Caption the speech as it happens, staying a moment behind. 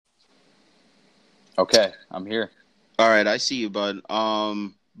Okay, I'm here. All right, I see you, bud.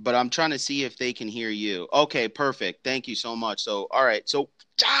 But I'm trying to see if they can hear you. Okay, perfect. Thank you so much. So, all right. So,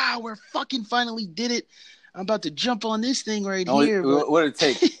 we're fucking finally did it. I'm about to jump on this thing right Only here, but what did it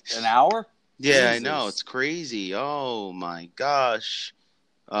take? An hour? yeah, I know. Jesus. It's crazy. Oh my gosh.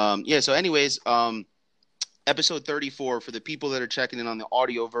 Yeah, so anyways, episode 34 for the people that are checking in on the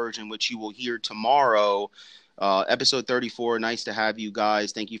audio version, which you will hear tomorrow. Episode 34. Nice to have you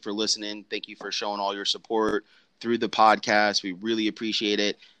guys. Thank you for listening. Thank you for showing all your support through the podcast. We really appreciate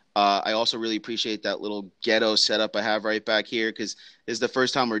it. I also really appreciate that little ghetto setup I have right back here because this is the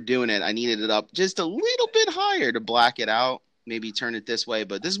first time we're doing it. I needed it up just a little bit higher to black it out, maybe turn it this way,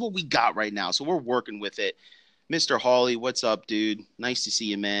 but this is what we got right now. So we're working with it. Mr. Hawley, what's up, dude? Nice to see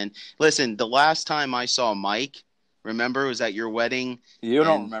you, man. Listen, the last time I saw Mike, remember, was at your wedding. You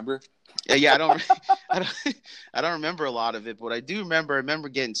don't And remember? yeah, I don't, I don't, I don't remember a lot of it, but what I do remember, I remember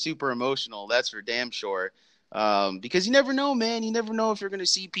getting super emotional. That's for damn sure. Because you never know, man. You never know if you're going to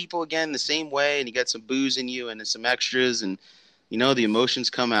see people again the same way, and you got some booze in you and some extras, and the emotions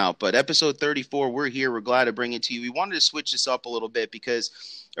come out. But episode 34, we're here. We're glad to bring it to you. We wanted to switch this up a little bit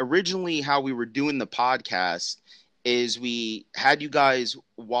because originally how we were doing the podcast is we had you guys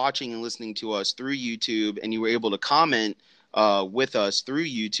watching and listening to us through YouTube, and you were able to comment with us through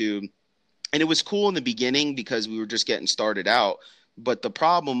YouTube. And it was cool in the beginning because we were just getting started out. But the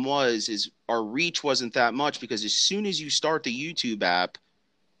problem is our reach wasn't that much because as soon as you start the YouTube app,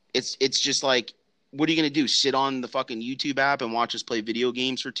 it's just like, what are you going to do? Sit on the fucking YouTube app and watch us play video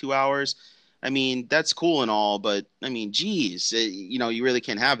games for 2 hours? I mean, that's cool and all, but I mean, geez, you really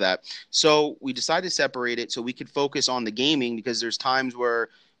can't have that. So we decided to separate it so we could focus on the gaming because there's times where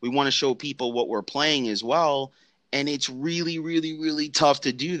we want to show people what we're playing as well. And it's really, really, really tough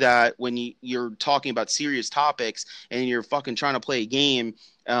to do that when you're talking about serious topics and you're fucking trying to play a game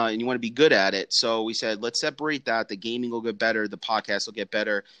and you want to be good at it. So we said, let's separate that. The gaming will get better. The podcast will get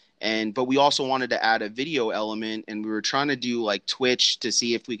better. But we also wanted to add a video element, and we were trying to do like Twitch to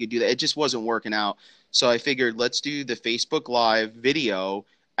see if we could do that. It just wasn't working out. So I figured let's do the Facebook Live video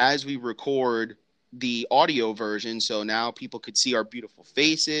as we record the audio version. So now people could see our beautiful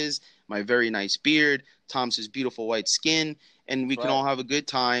faces, my very nice beard, Tom's beautiful white skin, and we can all have a good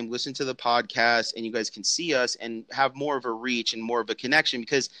time, listen to the podcast, and you guys can see us and have more of a reach and more of a connection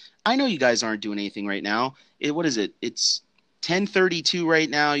because I know you guys aren't doing anything right now. What is it? It's 10:32 right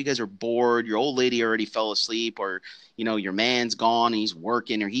now. You guys are bored. Your old lady already fell asleep, or your man's gone and he's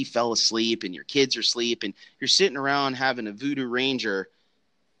working, or he fell asleep, and your kids are asleep, and you're sitting around having a Voodoo Ranger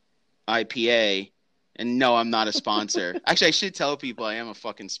IPA. And no, I'm not a sponsor. Actually, I should tell people I am a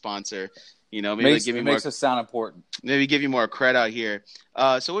fucking sponsor. Maybe give me more. Makes us sound important. Maybe give you more credit out here.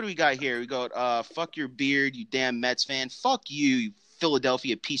 So what do we got here? We got fuck your beard, you damn Mets fan. Fuck you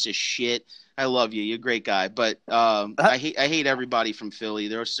Philadelphia piece of shit. I love you. You're a great guy, but I hate everybody from Philly.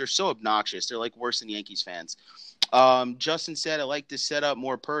 They're so obnoxious. They're like worse than Yankees fans. Justin said, I like this setup,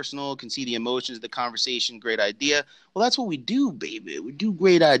 more personal, can see the emotions of the conversation. Great idea. Well, that's what we do, baby. We do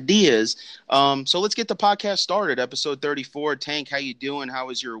great ideas. So let's get the podcast started. Episode 34. Tank, how you doing? How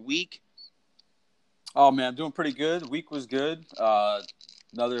was your week? Oh, man, I'm doing pretty good. Week was good.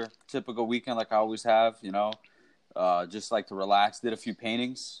 Another typical weekend like I always have, just like to relax. Did a few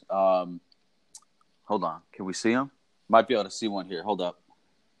paintings. Hold on. Can we see them? Might be able to see one here. Hold up.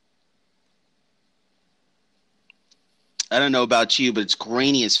 I don't know about you, but it's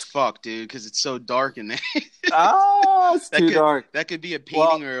grainy as fuck, dude, because it's so dark in there. It's too dark. That could be a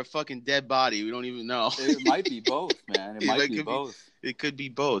painting or a fucking dead body. We don't even know. It might be both, man. It might be both. It could be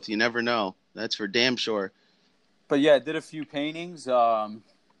both. You never know. That's for damn sure. But yeah, I did a few paintings.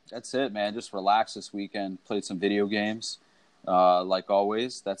 That's it, man. Just relax this weekend. Played some video games. Like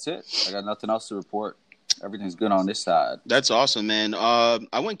always. That's it. I got nothing else to report. Everything's good on this side. That's awesome, man.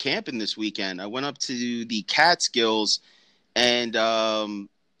 I went camping this weekend. I went up to the Catskills, and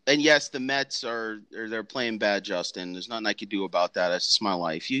yes, the Mets they're playing bad, Justin. There's nothing I could do about that. That's just my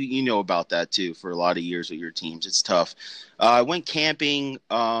life. You know about that too. For a lot of years with your teams, it's tough. I went camping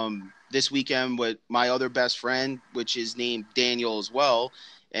this weekend with my other best friend, which is named Daniel as well.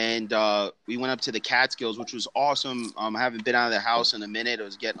 And we went up to the Catskills, which was awesome. I haven't been out of the house in a minute. It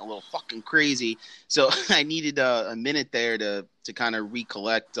was getting a little fucking crazy. So I needed a minute there to kind of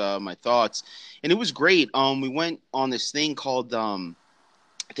recollect my thoughts. And it was great. We went on this thing called, I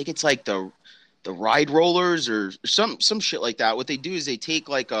think it's like the ride rollers or some shit like that. What they do is they take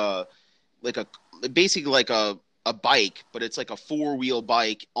basically like a a bike, but it's like a 4-wheel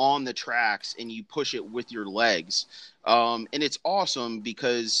bike on the tracks, and you push it with your legs. And it's awesome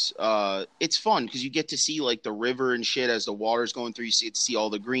because it's fun because you get to see like the river and shit as the water's going through. You get to see all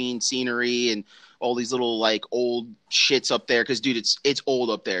the green scenery and all these little like old shits up there. Because dude, it's old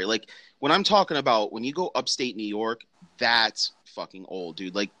up there. Like when I'm talking about when you go upstate New York, that's fucking old,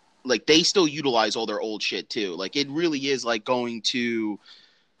 dude. Like they still utilize all their old shit too. Like it really is like going to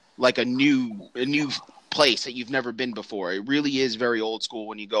like a new place that you've never been before. It really is very old school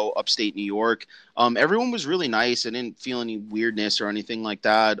when you go upstate New York. Everyone was really nice. I didn't feel any weirdness or anything like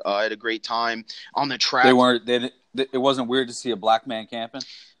that. I had a great time on the track. It wasn't weird to see a black man camping.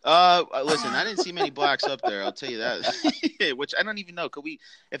 Listen, I didn't see many blacks up there. I'll tell you that. Which I don't even know.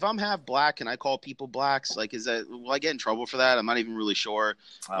 If I'm half black and I call people blacks, like, will I get in trouble for that? I'm not even really sure.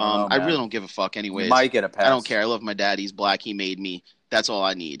 I really don't give a fuck anyways. You might get a pass. I don't care. I love my dad. He's black. He made me. That's all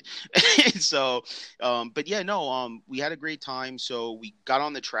I need. So, but yeah, no, we had a great time. So we got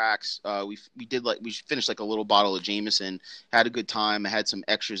on the tracks. We finished like a little bottle of Jameson, had a good time. I had some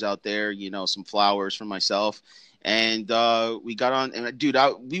extras out there, some flowers for myself. And we got on, and dude,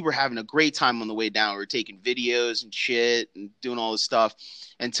 we were having a great time on the way down. We were taking videos and shit and doing all this stuff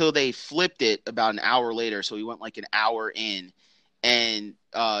until they flipped it about an hour later. So we went like an hour in, and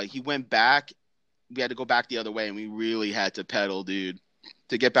he went back. We had to go back the other way, and we really had to pedal, dude,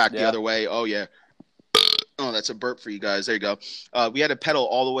 to get back the other way. Oh, yeah. Oh, that's a burp for you guys. There you go. We had to pedal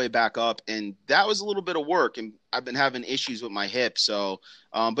all the way back up, and that was a little bit of work, and I've been having issues with my hip. So,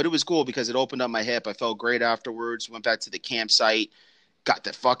 but it was cool because it opened up my hip. I felt great afterwards. Went back to the campsite, got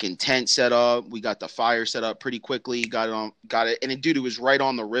the fucking tent set up. We got the fire set up pretty quickly. Got it. And dude, it was right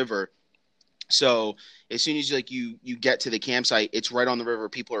on the river. So as soon as you get to the campsite, it's right on the river.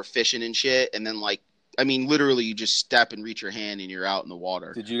 People are fishing and shit. And then literally you just step and reach your hand and you're out in the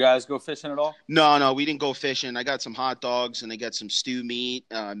water. Did you guys go fishing at all? No, we didn't go fishing. I got some hot dogs and I got some stew meat,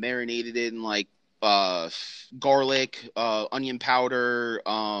 marinated it in garlic, onion powder,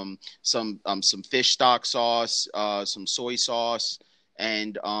 some fish stock sauce, some soy sauce.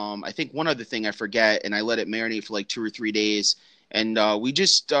 And I think one other thing I forget, and I let it marinate for like 2 or 3 days. And we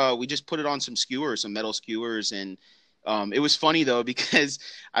just put it on some metal skewers, and it was funny though because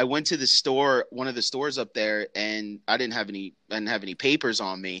I went to the store, one of the stores up there, and I didn't have any papers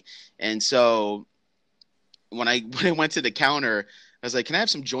on me, and so when I went to the counter, I was like, "Can I have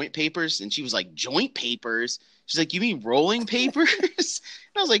some joint papers?" And she was like, "Joint papers?" She's like, "You mean rolling papers?"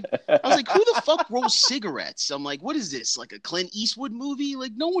 And I was like, "Who the fuck rolls cigarettes?" I'm like, "What is this? Like a Clint Eastwood movie?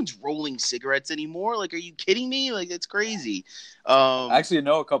 Like no one's rolling cigarettes anymore. Like, are you kidding me? Like it's crazy." I actually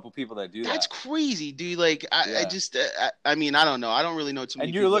know a couple people that do that. That's crazy, dude. Like I just, I mean, I don't know. I don't really know too many.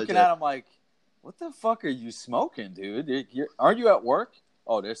 And you're looking at them like, "What the fuck are you smoking, dude? Aren't you at work?"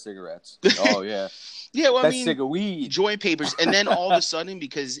 "Oh, there's cigarettes." "Oh yeah." Yeah, well, that's I mean, cigar weed. Joint papers, and then all of a sudden,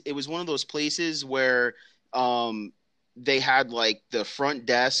 because it was one of those places where they had like the front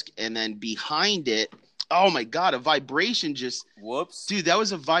desk, and then behind it, oh my god, a vibration just whoops, dude, that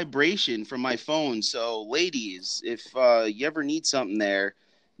was a vibration from my phone. So, ladies, if you ever need something there,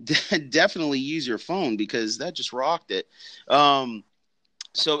 definitely use your phone because that just rocked it.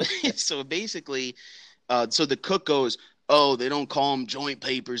 So basically, so the cook goes, "Oh, they don't call them joint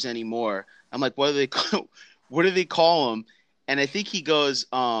papers anymore." I'm like, what do they call them? And I think he goes,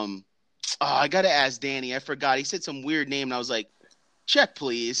 I got to ask Danny. I forgot. He said some weird name, and I was like, "Check,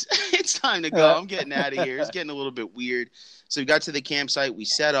 please." It's time to go. I'm getting out of here. It's getting a little bit weird. So we got to the campsite. We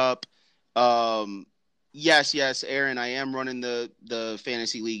set up. Yes, Aaron, I am running the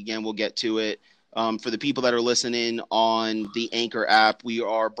fantasy league again. We'll get to it. For the people that are listening on the Anchor app, we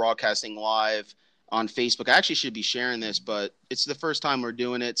are broadcasting live on Facebook. I actually should be sharing this, but it's the first time we're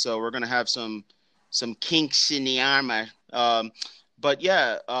doing it, so we're going to have some kinks in the armor. But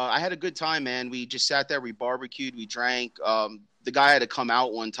yeah, I had a good time, man. We just sat there, we barbecued, we drank. The guy had to come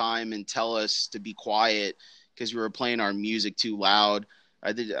out one time and tell us to be quiet because we were playing our music too loud.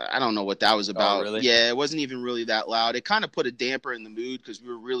 I don't know what that was about. Oh, really? Yeah, it wasn't even really that loud. It kind of put a damper in the mood because we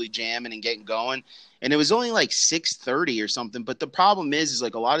were really jamming and getting going. And it was only like 6:30 or something. But the problem is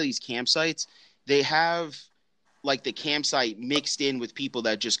like a lot of these campsites, they have like the campsite mixed in with people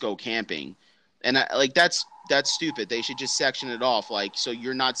that just go camping. And that's stupid. They should just section it off. Like, so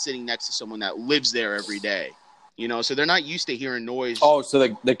you're not sitting next to someone that lives there every day, so they're not used to hearing noise. Oh,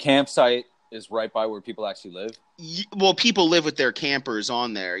 so the campsite is right by where people actually live? Well, people live with their campers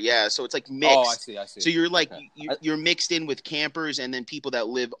on there. Yeah. So it's like mixed. Oh, I see. So you're like, okay. you're mixed in with campers and then people that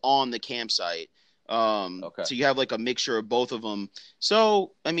live on the campsite. Okay. So you have like a mixture of both of them.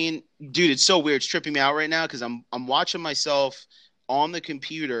 So, I mean, dude, it's so weird. It's tripping me out right now because I'm watching myself on the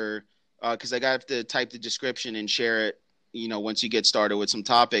computer because I got to type the description and share it, once you get started with some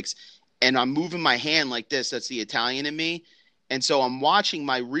topics. And I'm moving my hand like this. That's the Italian in me. And so I'm watching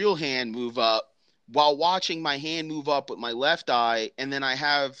my real hand move up while watching my hand move up with my left eye. And then I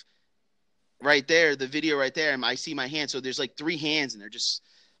have right there, the video right there, and I see my hand. So there's like 3 hands, and they're just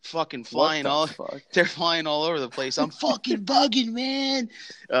fucking flying they're flying all over the place. I'm fucking bugging, man.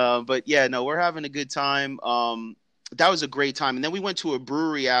 But yeah, no, we're having a good time. That was a great time. And then we went to a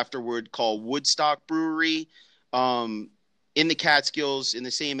brewery afterward called Woodstock Brewery, in the Catskills in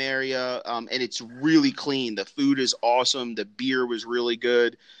the same area. And it's really clean. The food is awesome. The beer was really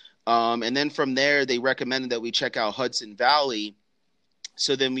good. And then from there, they recommended that we check out Hudson Valley.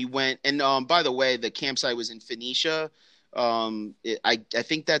 So then we went, and by the way, the campsite was in Phoenicia. I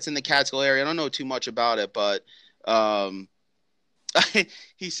think that's in the Catskill area. I don't know too much about it, but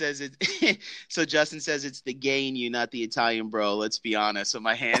he says it. So Justin says it's the gay in you, not the Italian bro. Let's be honest. So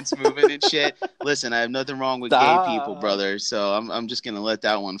my hands moving and shit. Listen, I have nothing wrong with gay people, brother. So I'm just gonna let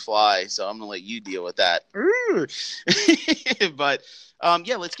that one fly. So I'm gonna let you deal with that. But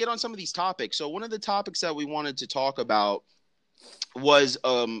yeah, let's get on some of these topics. So one of the topics that we wanted to talk about was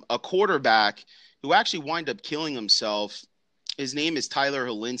a quarterback who actually wound up killing himself. His name is Tyler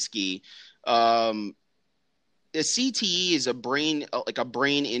Helinski. The CTE is a brain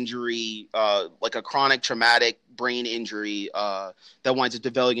injury, like a chronic traumatic brain injury that winds up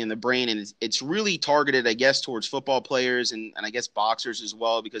developing in the brain. And it's really targeted, I guess, towards football players and I guess boxers as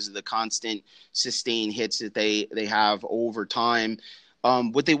well, because of the constant sustained hits that they have over time.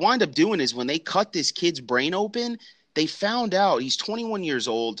 What they wind up doing is when they cut this kid's brain open, they found out he's 21 years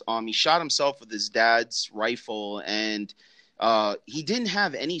old. He shot himself with his dad's rifle, and he didn't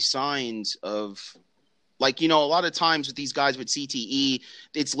have any signs of, like, a lot of times with these guys with CTE,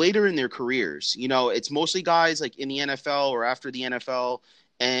 it's later in their careers. It's mostly guys like in the NFL or after the NFL,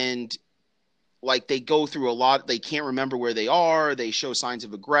 and like they go through a lot. They can't remember where they are. They show signs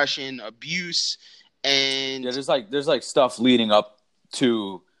of aggression, abuse, and yeah, there's like stuff leading up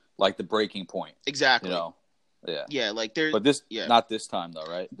to like the breaking point. Exactly. Yeah, like there. But not this time though,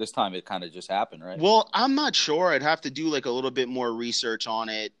 right? This time it kind of just happened, right? Well, I'm not sure. I'd have to do like a little bit more research on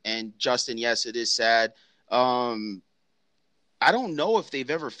it. And Justin, yes, it is sad. I don't know if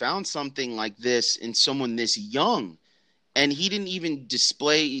they've ever found something like this in someone this young, and he didn't even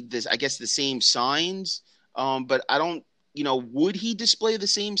display this, I guess, the same signs. But I don't, would he display the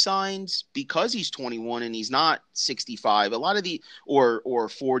same signs because he's 21 and he's not 65? A lot of or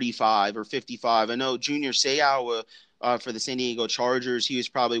 45 or 55. I know Junior Seau for the San Diego Chargers, he was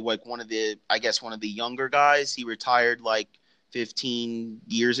probably like one of the younger guys. He retired like 15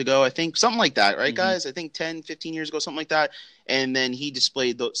 years ago, I think, something like that, right, guys? I think 10, 15 years ago, something like that. And then he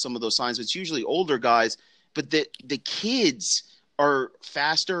displayed some of those signs. It's usually older guys, but the kids are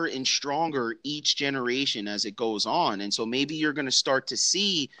faster and stronger each generation as it goes on. And so maybe you're going to start to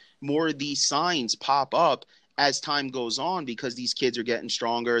see more of these signs pop up as time goes on, because these kids are getting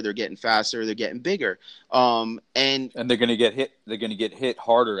stronger, they're getting faster, they're getting bigger. And they're going to get hit. They're going to get hit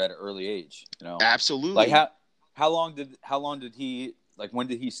harder at an early age, Absolutely. Like how long did he, like, when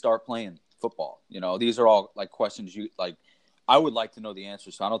did he start playing football? These are all like questions I would like to know the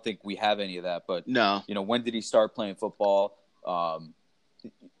answer. So I don't think we have any of that, but no, when did he start playing football?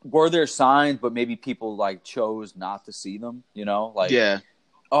 Were there signs, but maybe people like chose not to see them, like, yeah.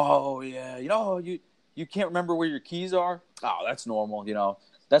 Oh yeah. You can't remember where your keys are. Oh, that's normal.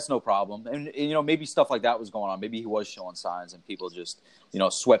 That's no problem. And maybe stuff like that was going on. Maybe he was showing signs and people just,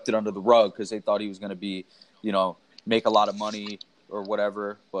 swept it under the rug because they thought he was going to be, make a lot of money or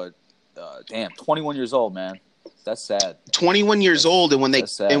whatever. But damn, 21 years old, man. That's sad. 21 years old. And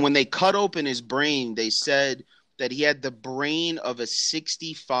when they cut open his brain, they said that he had the brain of a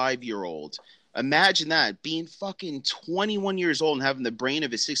 65-year-old. Imagine that, being fucking 21 years old and having the brain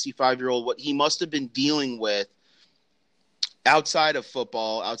of a 65-year-old, what he must have been dealing with outside of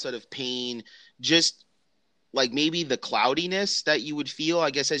football, outside of pain, just like maybe the cloudiness that you would feel,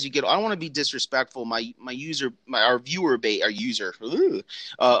 I guess, as you get. I don't want to be disrespectful. Our viewer base,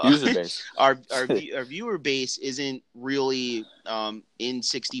 our viewer base isn't really in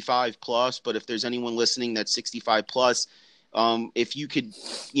 65 plus. But if there's anyone listening that's 65 plus, if you could,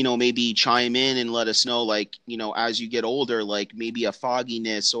 maybe chime in and let us know, like, as you get older, like maybe a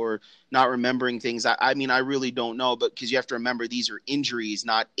fogginess or not remembering things. I mean, I really don't know, but because you have to remember these are injuries,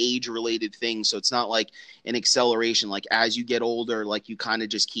 not age-related things. So it's not like an acceleration. Like as you get older, like you kind of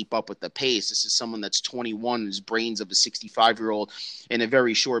just keep up with the pace. This is someone that's 21, whose brains of a 65-year-old in a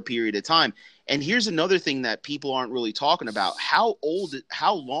very short period of time. And here's another thing that people aren't really talking about. How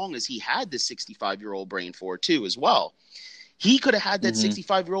long has he had this 65-year-old brain for too, as well? He could have had that Mm-hmm.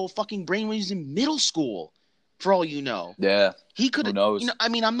 65-year-old fucking brain when he was in middle school, for all you know. Yeah. He could Who have, knows? I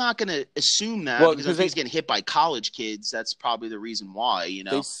mean, I'm not going to assume that Well, because because if he's getting hit by college kids, that's probably the reason why,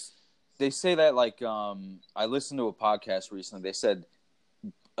 they they say that like I listened to a podcast recently. They said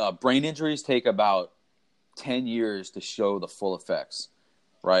brain injuries take about 10 years to show the full effects,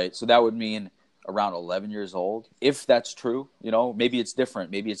 right? So that would mean around 11 years old, if that's true. Maybe it's different.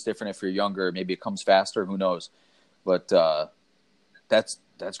 Maybe it's different if you're younger. Maybe it comes faster. Who knows? But that's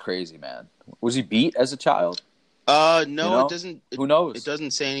crazy, man. Was he beat as a child? No, it doesn't. Who It knows?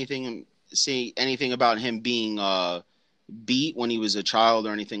 doesn't say anything about him being beat when he was a child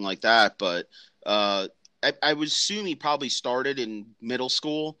or anything like that. But I would assume he probably started in middle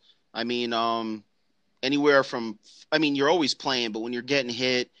school. I mean, anywhere from. I mean, you're always playing, but when you're getting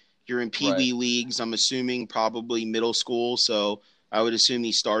hit, you're in Pee Right. Wee leagues. I'm assuming probably middle school. So I would assume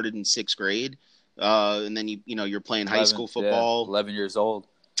he started in sixth grade, and then you're playing high 11, school yeah, football. 11 years old.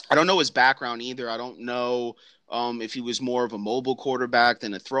 I don't know his background either. I don't know if he was more of a mobile quarterback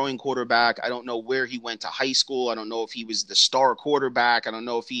than a throwing quarterback. I don't know where he went to high school. I don't know if he was the star quarterback. I don't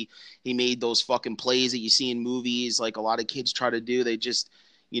know if he made those fucking plays that you see in movies like a lot of kids try to do. They just,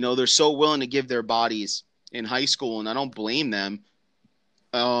 they're so willing to give their bodies in high school, and I don't blame them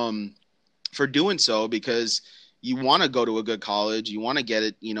for doing so because you want to go to a good college, you want to get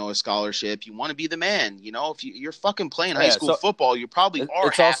it, a scholarship, you want to be the man. If you're fucking playing high Yeah, school so football, you probably are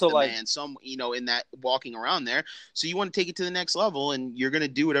it's half also the like man. Some, in that walking around there, so you want to take it to the next level, and you're gonna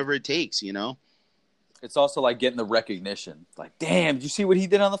do whatever it takes. it's also like getting the recognition. Like, damn, did you see what he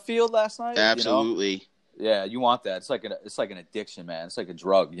did on the field last night? Absolutely. Yeah, you want that. It's like an addiction, man. It's like a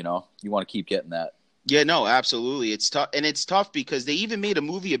drug. You want to keep getting that. Yeah, no, absolutely. It's tough, and it's tough because they even made a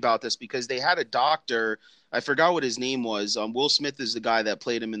movie about this because they had a doctor. I forgot what his name was. Will Smith is the guy that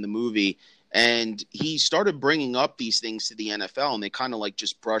played him in the movie, and he started bringing up these things to the NFL, and they kind of like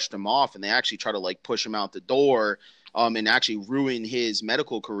just brushed him off, and they actually try to like push him out the door, and actually ruin his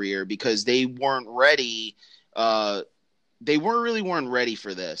medical career because they weren't ready. They weren't ready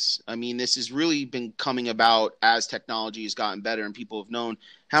for this. I mean, this has really been coming about as technology has gotten better and people have known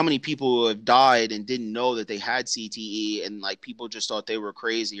how many people have died and didn't know that they had CTE, and like people just thought they were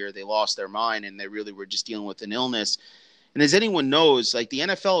crazy or they lost their mind and they really were just dealing with an illness. And as anyone knows, like the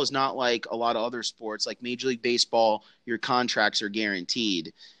NFL is not like a lot of other sports. Like Major League Baseball, your contracts are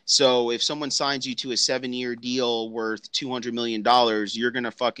guaranteed. So if someone signs you to a 7-year deal worth $200 million, you're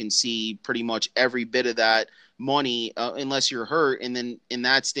gonna fucking see pretty much every bit of that money, unless you're hurt. And then in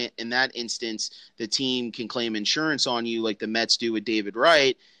that instance, the team can claim insurance on you, like the Mets do with David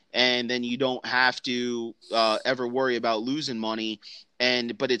Wright, and then you don't have to ever worry about losing money.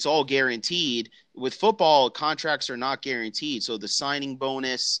 But it's all guaranteed. With football, contracts are not guaranteed. So the signing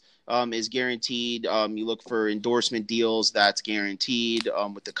bonus is guaranteed. You look for endorsement deals, that's guaranteed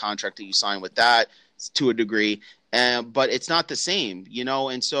with the contract that you sign with that to a degree. But it's not the same,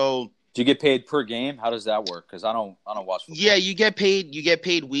 and so. Do you get paid per game? How does that work? Because I don't watch football. Yeah, you get paid. You get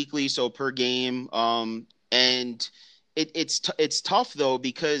paid weekly, so per game. And it's tough though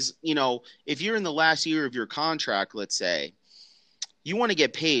because if you're in the last year of your contract, let's say, you want to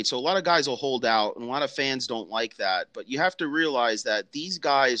get paid. So a lot of guys will hold out, and a lot of fans don't like that. But you have to realize that these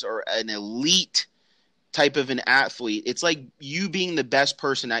guys are an elite type of an athlete. It's like you being the best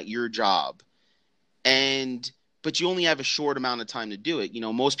person at your job, but you only have a short amount of time to do it.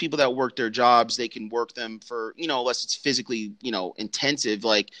 Most people that work their jobs, they can work them for, unless it's physically, intensive.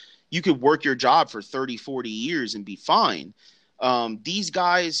 Like you could work your job for 30, 40 years and be fine. These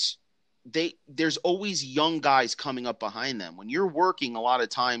guys, there's always young guys coming up behind them. When you're working, a lot of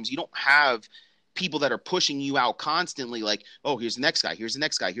times you don't have people that are pushing you out constantly like, oh, here's the next guy, here's the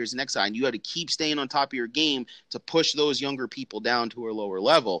next guy, here's the next guy. And you have to keep staying on top of your game to push those younger people down to a lower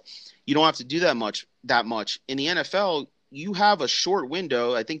level. You don't have to do that much. In the NFL, you have a short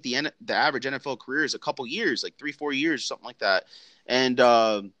window. I think the average NFL career is a couple years, like 3-4 years, something like that.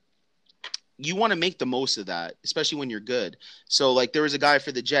 And you want to make the most of that, especially when you're good. So like there was a guy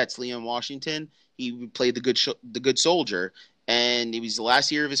for the Jets, Leon Washington. He played the good soldier, and it was the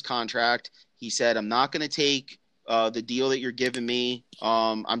last year of his contract. He said, I'm not going to take the deal that you're giving me.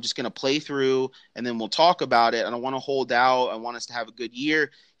 I'm just going to play through, and then we'll talk about it. I don't want to hold out. I want us to have a good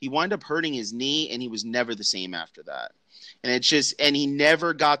year. He wound up hurting his knee, and he was never the same after that. And he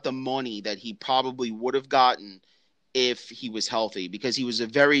never got the money that he probably would have gotten if he was healthy, because he was a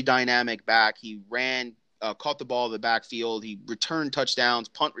very dynamic back. He ran, caught the ball in the backfield. He returned touchdowns,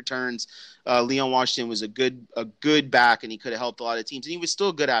 punt returns. Leon Washington was a good back, and he could have helped a lot of teams. And he was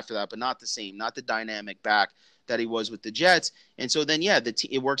still good after that, but not the same, not the dynamic back that he was with the Jets. And so then, yeah,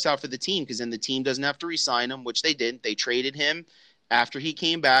 it works out for the team because then the team doesn't have to re-sign him, which they didn't. They traded him after he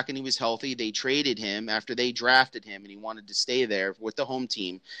came back and he was healthy. They traded him after they drafted him and he wanted to stay there with the home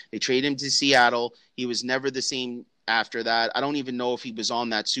team. They traded him to Seattle. He was never the same after that. I don't even know if he was on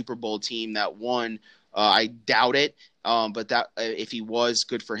that Super Bowl team that won. I doubt it. But that if he was,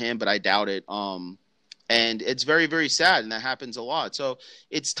 good for him, but I doubt it. And it's very, very sad, and that happens a lot. So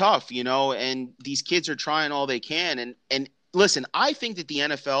it's tough, and these kids are trying all they can. And listen, I think that the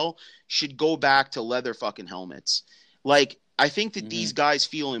NFL should go back to leather fucking helmets. Like, I think that these guys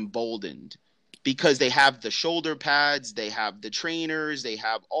feel emboldened because they have the shoulder pads, they have the trainers, they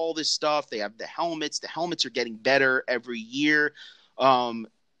have all this stuff, they have the helmets. The helmets are getting better every year.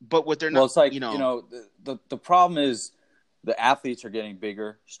 But what they're not, it's like, the problem is the athletes are getting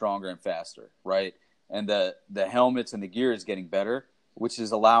bigger, stronger, and faster, right? And the helmets and the gear is getting better, which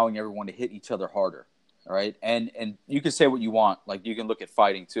is allowing everyone to hit each other harder, right? And you can say what you want. Like, you can look at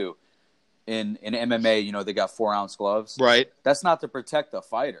fighting too. In MMA, they got 4-ounce gloves. Right. That's not to protect the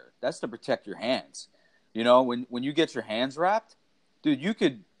fighter. That's to protect your hands. When you get your hands wrapped, dude, you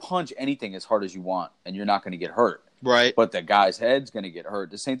could punch anything as hard as you want, and you're not going to get hurt. Right. But the guy's head's going to get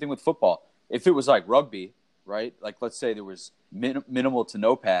hurt. The same thing with football. If it was like rugby, right? Like, let's say there was minimal to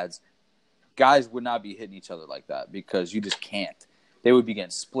no pads, guys would not be hitting each other like that because you just can't. They would be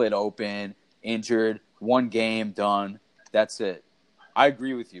getting split open, injured, one game, done. That's it. I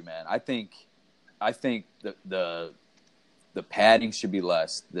agree with you, man. I think the padding should be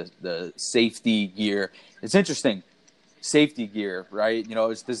less. The safety gear. It's interesting. Safety gear, right?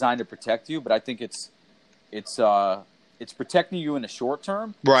 It's designed to protect you, but I think it's protecting you in the short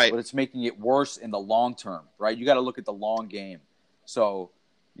term, right? But it's making it worse in the long term, right? You got to look at the long game. So,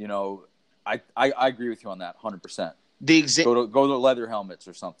 I agree with you on that 100%. Go to leather helmets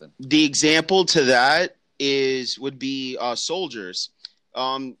or something. The example to that would be soldiers.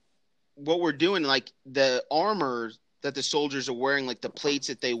 What we're doing, like the armor that the soldiers are wearing, like the plates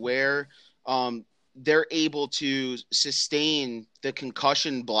that they wear, they're able to sustain the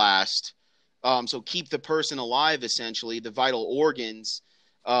concussion blast. So keep the person alive, essentially, the vital organs,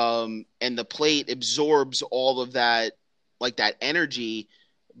 and the plate absorbs all of that, like that energy.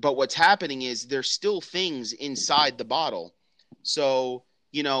 But what's happening is there's still things inside the bottle. So,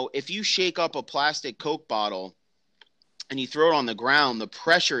 if you shake up a plastic Coke bottle and you throw it on the ground, the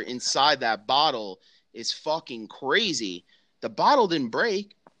pressure inside that bottle is fucking crazy. The bottle didn't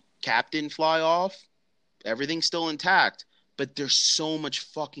break. Cap didn't fly off. Everything's still intact. But there's so much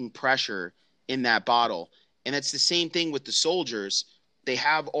fucking pressure in that bottle. And it's the same thing with the soldiers. They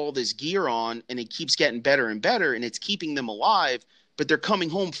have all this gear on, and it keeps getting better and better, and it's keeping them alive. But they're coming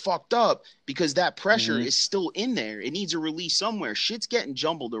home fucked up because that pressure is still in there. It needs a release somewhere. Shit's getting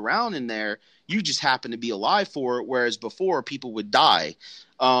jumbled around in there. You just happen to be alive for it, whereas before people would die.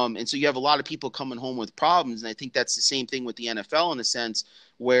 And so you have a lot of people coming home with problems, and I think that's the same thing with the NFL in a sense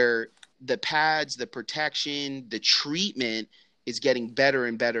where the pads, the protection, the treatment is getting better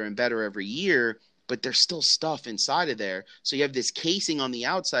and better and better every year, but there's still stuff inside of there. So you have this casing on the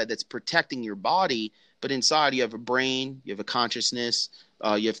outside that's protecting your body, but inside you have a brain, you have a consciousness,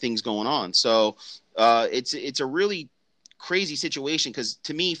 you have things going on. So it's a really crazy situation because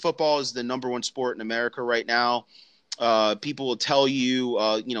to me, football is the number one sport in America right now. People will tell you,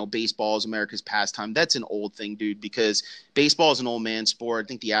 baseball is America's pastime. That's an old thing, dude, because baseball is an old man sport. I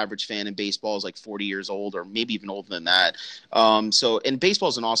think the average fan in baseball is like 40 years old or maybe even older than that. And baseball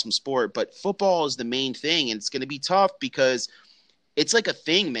is an awesome sport, but football is the main thing. And it's going to be tough because it's like a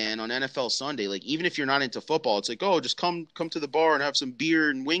thing, man, on NFL Sunday. Like, even if you're not into football, it's like, oh, just come to the bar and have some beer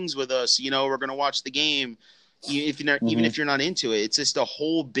and wings with us. We're going to watch the game. Even if you're not into it, it's just a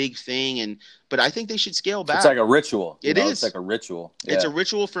whole big thing. But I think they should scale back. It's like a ritual. It is. It's like a ritual. Yeah. It's a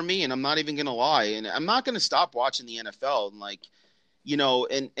ritual for me, and I'm not even gonna lie. And I'm not gonna stop watching the NFL.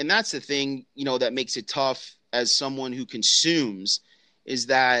 And that's the thing, that makes it tough as someone who consumes, is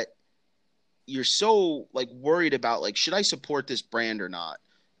that you're so worried about should I support this brand or not?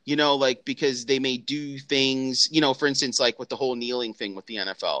 Because they may do things. For instance, with the whole kneeling thing with the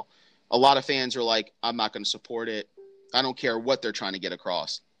NFL. A lot of fans are like, I'm not going to support it. I don't care what they're trying to get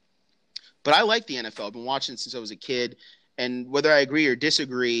across. But I like the NFL. I've been watching since I was a kid. And whether I agree or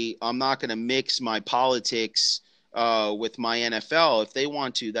disagree, I'm not going to mix my politics with my NFL. If they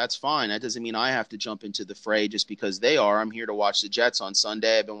want to, that's fine. That doesn't mean I have to jump into the fray just because they are. I'm here to watch the Jets on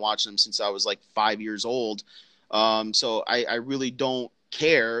Sunday. I've been watching them since I was 5 years old. So I really don't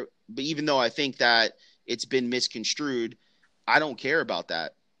care. But even though I think that it's been misconstrued, I don't care about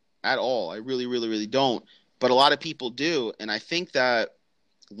that at all. I really, really, really don't. But a lot of people do. And I think that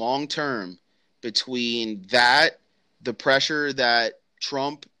long term, between that, the pressure that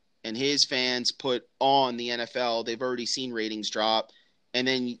Trump and his fans put on the NFL. They've already seen ratings drop. And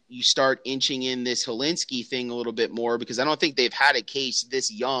then you start inching in this Helinski thing a little bit more, because I don't think they've had a case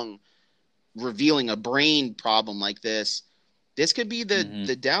this young revealing a brain problem like this. This could be the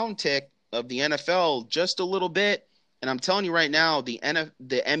downtick of the NFL just a little bit. And I'm telling you right now, the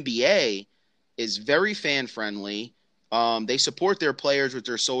NBA is very fan friendly. They support their players with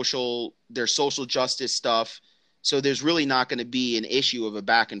their social justice stuff. So there's really not going to be an issue of a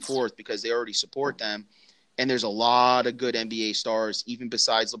back and forth, because they already support them. And there's a lot of good NBA stars, even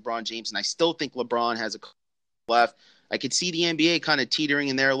besides LeBron James. And I still think LeBron has a left. I could see the NBA kind of teetering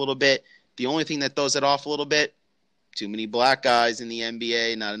in there a little bit. The only thing that throws it off a little bit, too many black guys in the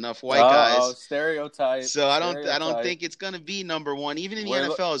NBA, not enough white guys. Oh, stereotype. So I don't think it's going to be number one. Even in the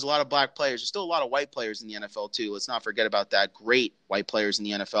NFL, there's a lot of black players. There's still a lot of white players in the NFL too. Let's not forget about that. Great white players in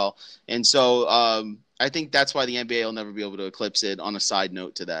the NFL. And so I think that's why the NBA will never be able to eclipse it. On a side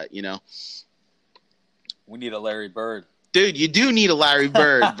note to that, you know. We need a Larry Bird. Dude, you do need a Larry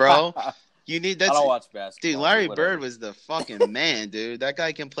Bird, bro. You need that. I don't watch basketball. Dude, Larry Bird was the fucking man, dude. That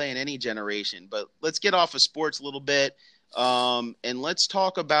guy can play in any generation. But let's get off of sports a little bit, and let's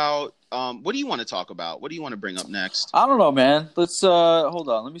talk about what do you want to talk about? What do you want to bring up next? I don't know, man. Let's hold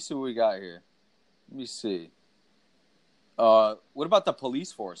on. Let me see what we got here. Let me see. What about the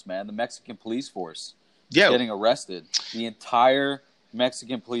police force, man? The Mexican police force getting arrested. The entire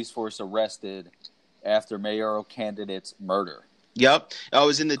Mexican police force arrested after mayoral candidate's murder. Yep, I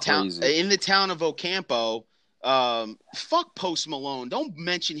was in the town of Ocampo. Fuck Post Malone. Don't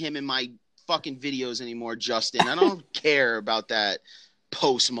mention him in my fucking videos anymore, Justin. I don't care about that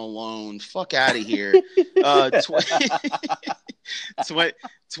Post Malone. Fuck out of here.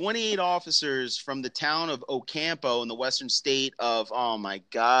 28 officers from the town of Ocampo in the western state of, oh my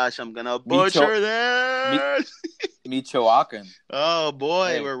gosh, I'm gonna butcher that. Michoacan. Oh boy,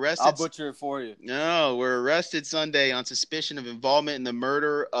 hey, we're arrested. I'll butcher it for you. No, we're arrested Sunday on suspicion of involvement in the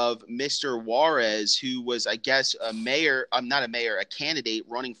murder of Mr. Juarez, who was, I guess, a mayor. I'm not a mayor, a candidate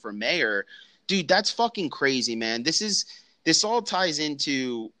running for mayor. Dude, that's fucking crazy, man. This all ties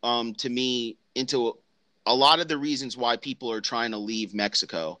into, to me, into a lot of the reasons why people are trying to leave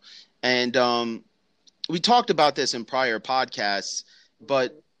Mexico. And we talked about this in prior podcasts,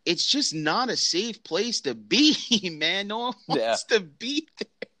 but it's just not a safe place to be, man. No one wants to be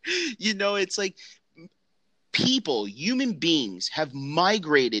there. You know, it's like people, human beings have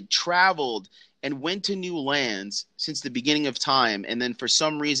migrated, traveled, and went to new lands since the beginning of time. And then for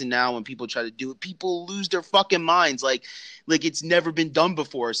some reason now, when people try to do it, people lose their fucking minds. Like it's never been done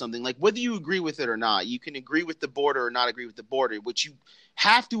before or something. Like, whether you agree with it or not, you can agree with the border or not agree with the border. What you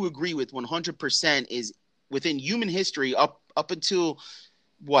have to agree with 100% is within human history up until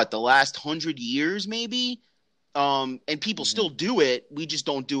the last 100 years, maybe. And people still do it. We just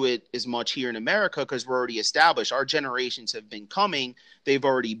don't do it as much here in America because we're already established. Our generations have been coming. They've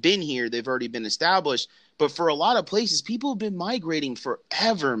already been here. They've already been established. But for a lot of places, people have been migrating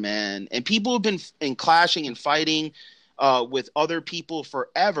forever, man. And people have been clashing and fighting with other people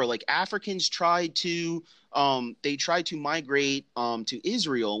forever. Like Africans tried to migrate to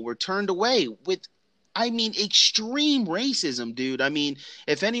Israel, were turned away with, extreme racism, dude.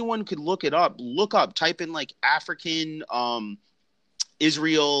 If anyone could look up, type in like African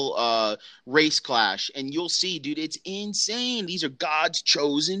Israel race clash, and you'll see, dude, it's insane. These are God's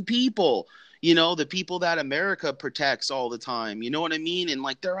chosen people, you know, the people that America protects all the time. You know what I mean? And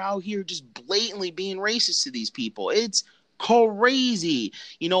like, they're out here just blatantly being racist to these people. It's crazy,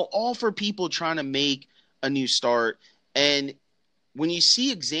 you know, all for people trying to make a new start. And when you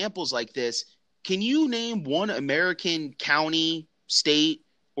see examples like this, can you name one American county, state,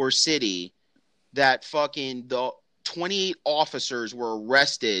 or city that fucking the 28 officers were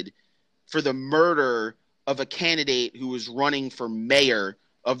arrested for the murder of a candidate who was running for mayor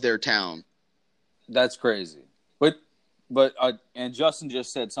of their town? That's crazy. But and Justin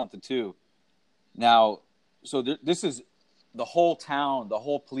just said something too. Now, so this is the whole town, the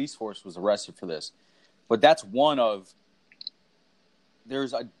whole police force was arrested for this. But that's one of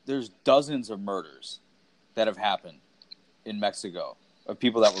there's dozens of murders that have happened in Mexico of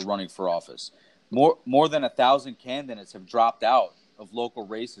people that were running for office. More than 1,000 candidates have dropped out of local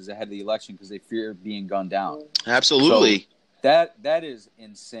races ahead of the election because they fear being gunned down. Absolutely. So that is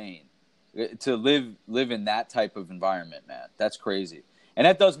insane to live in that type of environment, man. That's crazy. And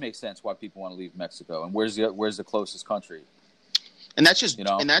that does make sense why people want to leave Mexico. And where's the closest country? And that's just, you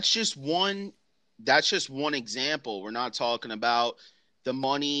know? And that's just one example. We're not talking about the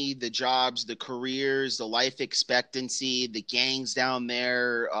money, the jobs, the careers, the life expectancy, the gangs down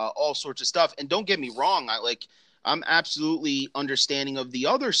there, all sorts of stuff. And don't get me wrong, I'm absolutely understanding of the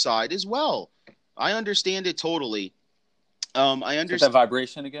other side as well. I understand it totally. I Is that understand.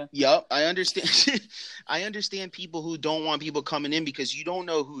 vibration again? Yep, I understand. I understand people who don't want people coming in because you don't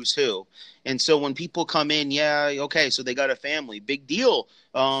know who's who. And so when people come in, yeah, okay, so they got a family. Big deal.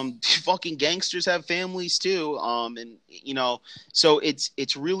 Fucking gangsters have families too. And you know, so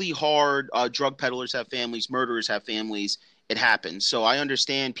it's really hard. Drug peddlers have families, murderers have families. It happens. So I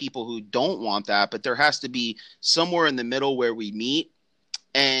understand people who don't want that, but there has to be somewhere in the middle where we meet.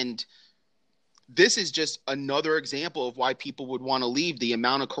 And this is just another example of why people would want to leave, the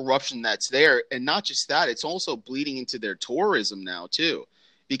amount of corruption that's there. And not just that, it's also bleeding into their tourism now too.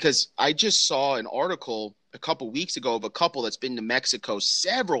 Because I just saw an article a couple weeks ago of a couple that's been to Mexico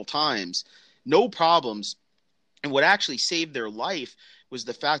several times, no problems. And what actually saved their life was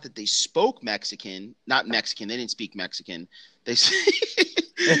the fact that they spoke Mexican, not Mexican. They didn't speak Mexican. They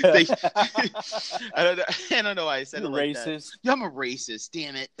I don't know why I said it like racist. that. I'm a racist.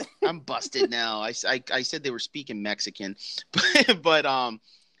 Damn it. I'm busted now. I said they were speaking Mexican, but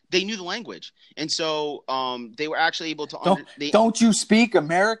they knew the language. And so they were actually able to don't you speak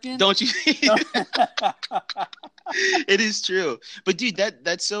American? Don't you? It is true. But dude,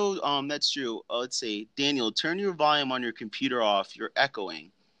 that's so that's true. Let's see. Daniel, turn your volume on your computer off. You're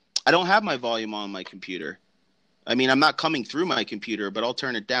echoing. I don't have my volume on my computer. I mean, I'm not coming through my computer, but I'll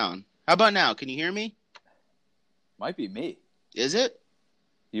turn it down. How about now? Can you hear me? Might be me. Is it?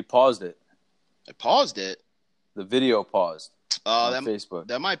 You paused it. I paused it. The video paused. On Facebook.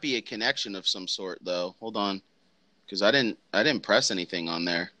 That might be a connection of some sort, though. Hold on, because I didn't press anything on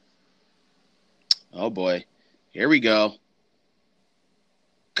there. Oh boy, here we go.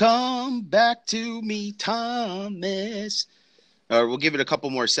 Come back to me, Thomas. Or we'll give it a couple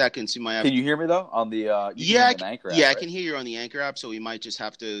more seconds. You might have. Can you hear me though on the? Anchor app, right? I can hear you on the Anchor app. So we might just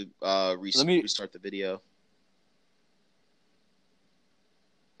have to restart the video.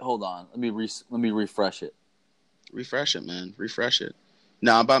 Hold on. Let me refresh it. Refresh it, man. Refresh it.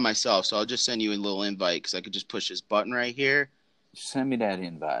 No, I'm by myself, so I'll just send you a little invite because I could just push this button right here. Send me that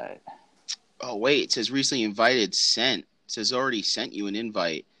invite. Oh wait, it says recently invited. Sent. It says already sent you an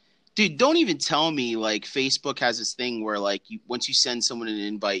invite. Dude, don't even tell me like Facebook has this thing where like once you send someone an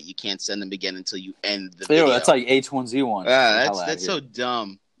invite, you can't send them again until you end the video. That's like H1Z1. That's so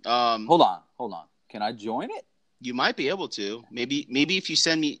dumb. Hold on. Can I join it? You might be able to. Maybe if you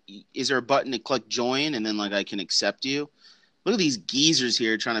send me, is there a button to click join and then like I can accept you? Look at these geezers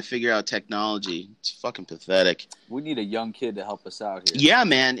here trying to figure out technology. It's fucking pathetic. We need a young kid to help us out here. Yeah,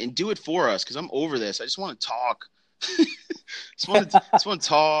 man, and do it for us because I'm over this. I just want to talk. just want to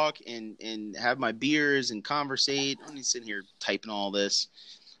talk and have my beers and conversate. I don't need to sit here typing all this.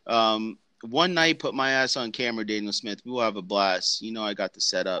 One night, put my ass on camera, Daniel Smith. We will have a blast. You know I got the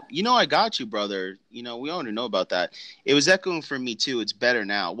setup. You know I got you, brother. You know, we already know about that. It was echoing for me, too. It's better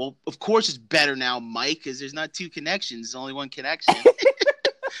now. Well, of course it's better now, Mike, because there's not two connections. There's only one connection.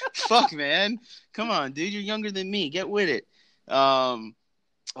 Fuck, man. Come on, dude. You're younger than me. Get with it. Hold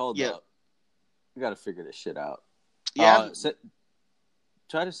up. We got to figure this shit out. Yeah.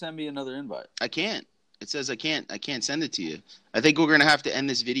 Try to send me another invite. I can't. It says I can't send it to you. I think we're gonna have to end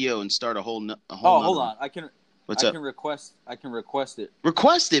this video and start a whole. Hold on. I can request it.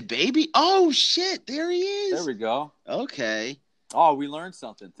 Request it, baby. Oh shit! There he is. There we go. Okay. Oh, we learned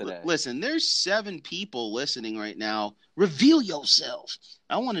something today. Listen, there's 7 people listening right now. Reveal yourself.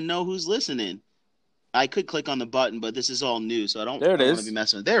 I want to know who's listening. I could click on the button, but this is all new, so I don't want to be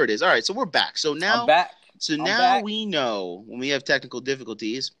messing with. There it is. All right, so we're back. So now, I'm back. So now we know when we have technical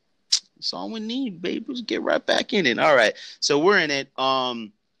difficulties. That's all we need, baby. Just get right back in it. All right. So we're in it.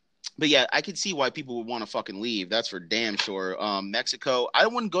 But yeah, I can see why people would want to fucking leave. That's for damn sure. Mexico. I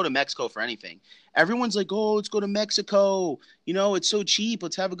wouldn't go to Mexico for anything. Everyone's like, oh, let's go to Mexico. You know, it's so cheap.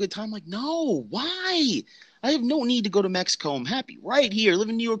 Let's have a good time. I'm like, no, why? I have no need to go to Mexico. I'm happy right here. I live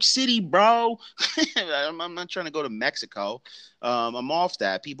in New York City, bro. I'm not trying to go to Mexico. I'm off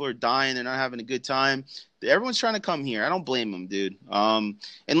that. People are dying. They're not having a good time. Everyone's trying to come here. I don't blame them, dude. And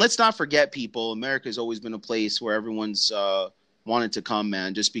let's not forget, people, America's always been a place where everyone's wanted to come,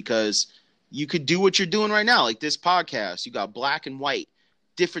 man, just because you could do what you're doing right now, like this podcast. You got black and white,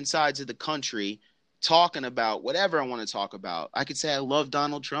 different sides of the country talking about whatever I want to talk about. I could say I love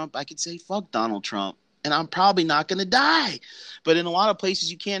Donald Trump. I could say fuck Donald Trump. And I'm probably not going to die. But in a lot of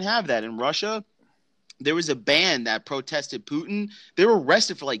places, you can't have that. In Russia, there was a band that protested Putin. They were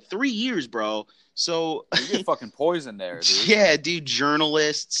arrested for like 3 years, bro. So you get fucking poisoned there, dude. Yeah, dude.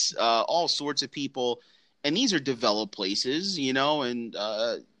 Journalists, all sorts of people. and these are developed places, you know, and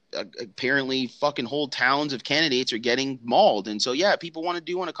apparently fucking whole towns of candidates are getting mauled. And so, yeah, people want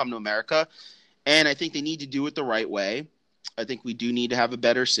to come to America. And I think they need to do it the right way. I think we do need to have a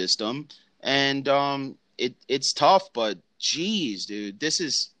better system. And it's tough, but geez, dude,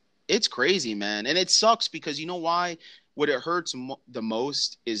 it's crazy, man. And it sucks because you know why? What it hurts the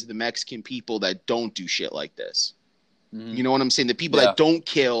most is the Mexican people that don't do shit like this. Mm-hmm. You know what I'm saying? The people that don't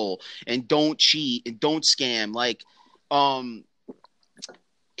kill and don't cheat and don't scam. Like,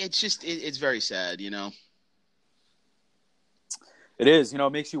 it's just it's very sad, you know. It is. You know,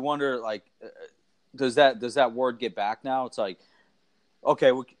 it makes you wonder. Like, does that word get back now? It's like,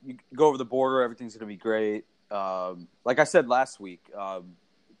 okay, you go over the border, everything's gonna be great. Like I said last week,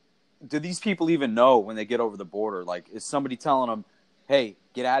 do these people even know when they get over the border? Like, is somebody telling them, "Hey,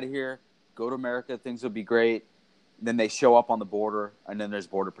 get out of here, go to America, things will be great." Then they show up on the border, and then there's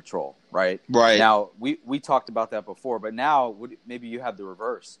Border Patrol, right? Right. Now, we talked about that before, but now maybe you have the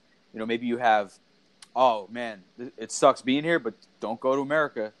reverse. You know, maybe you have, oh, man, it sucks being here, but don't go to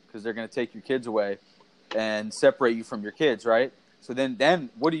America because they're going to take your kids away and separate you from your kids, right? So then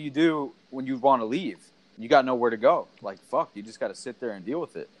what do you do when you want to leave? You got nowhere to go. Like, fuck, you just got to sit there and deal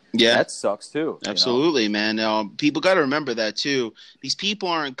with it. Yeah. That sucks, too. Absolutely, man. People got to remember that, too. These people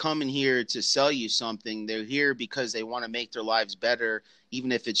aren't coming here to sell you something. They're here because they want to make their lives better,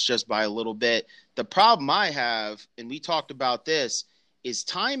 even if it's just by a little bit. The problem I have, and we talked about this, is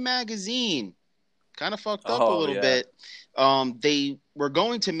Time Magazine kind of fucked up a little bit. They were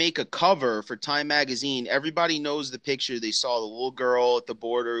going to make a cover for Time Magazine. Everybody knows the picture. They saw the little girl at the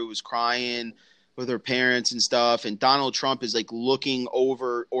border who was crying with her parents and stuff, and Donald Trump is like looking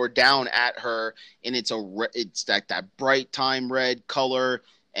over or down at her, and it's like that bright time red color,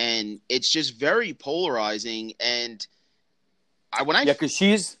 and it's just very polarizing. And because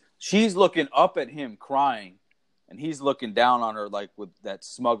she's looking up at him crying, and he's looking down on her like with that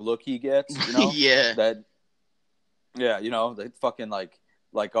smug look he gets, you know? You know, they fucking like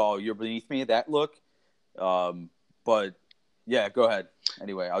oh, you're beneath me, that look. But yeah, go ahead.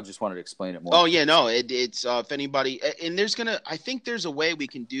 Anyway, I just wanted to explain it more. Oh yeah, no, it's if anybody, and I think there's a way we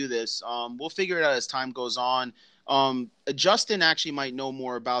can do this. We'll figure it out as time goes on. Justin actually might know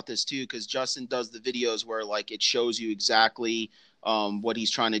more about this too, because Justin does the videos where like it shows you exactly what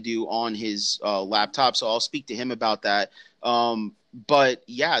he's trying to do on his laptop. So I'll speak to him about that. But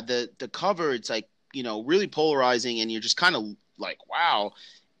yeah, the cover, it's like, you know, really polarizing, and you're just kind of like, wow.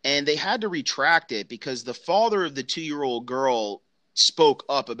 And they had to retract it because the father of the 2-year-old girl spoke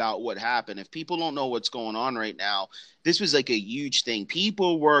up about what happened. If people don't know what's going on right now, this was like a huge thing.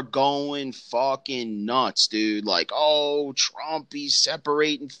 People were going fucking nuts, dude. Like, oh, Trump, he's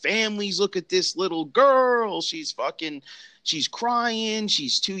separating families. Look at this little girl. She's crying.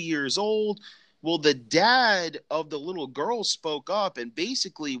 She's 2 years old. Well, the dad of the little girl spoke up, and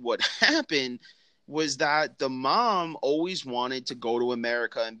basically what happened was that the mom always wanted to go to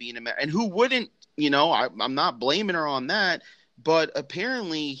America and be in America. And who wouldn't, you know, I'm not blaming her on that. But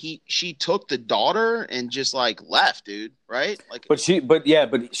apparently she took the daughter and just like left, dude. Right? Like, but she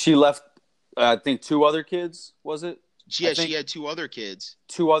left. I think 2 other kids. Was it? She had 2 other kids.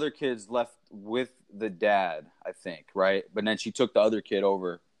 2 other kids left with the dad, I think. Right? But then she took the other kid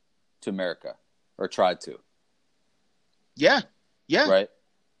over to America, or tried to. Yeah. Right.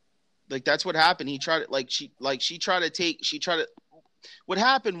 Like that's what happened. What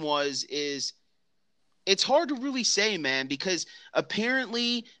happened is. It's hard to really say, man, because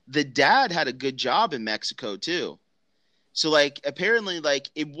apparently the dad had a good job in Mexico too. So like apparently like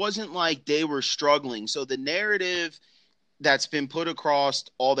it wasn't like they were struggling. So the narrative that's been put across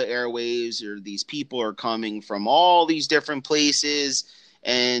all the airwaves, or these people are coming from all these different places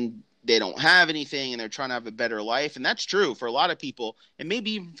and they don't have anything and they're trying to have a better life. And that's true for a lot of people, and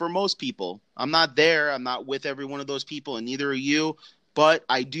maybe even for most people. I'm not there. I'm not with every one of those people, and neither are you. But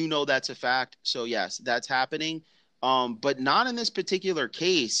I do know that's a fact. So, yes, that's happening. But not in this particular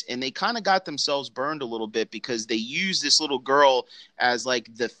case. And they kind of got themselves burned a little bit because they used this little girl as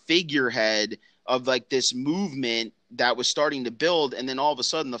like the figurehead of like this movement that was starting to build. And then all of a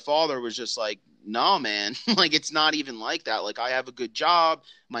sudden the father was just like, no, man, like it's not even like that. Like I have a good job.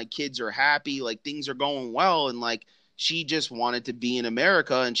 My kids are happy. Like things are going well. And like she just wanted to be in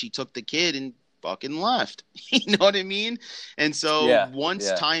America, and she took the kid and fucking left. You know what I mean? And so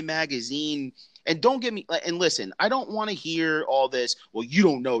once Time Magazine, and don't get me, and listen, I don't want to hear all this, well, you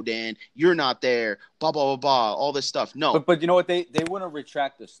don't know, Dan, you're not there, blah, blah, blah, blah, all this stuff. No. But you know what? They wouldn't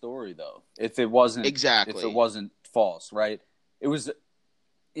retract the story, though, if it wasn't false, right? It was,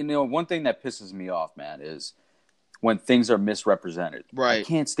 you know, one thing that pisses me off, man, is when things are misrepresented. Right. I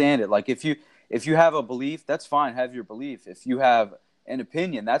can't stand it. Like if If you have a belief, that's fine. Have your belief. If you have an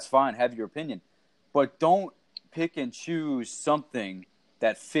opinion, that's fine. Have your opinion. But don't pick and choose something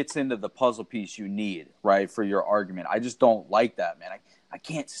that fits into the puzzle piece you need, right, for your argument. I just don't like that, man. I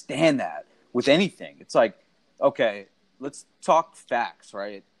can't stand that with anything. It's like, okay, let's talk facts,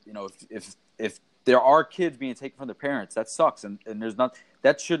 right? You know, if there are kids being taken from their parents, that sucks, and there's not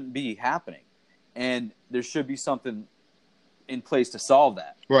that shouldn't be happening, and there should be something in place to solve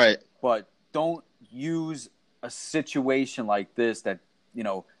that. Right. But don't use a situation like this that, you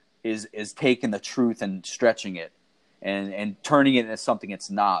know, is taking the truth and stretching it and turning it into something it's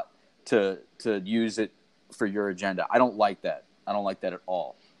not to use it for your agenda. I don't like that. I don't like that at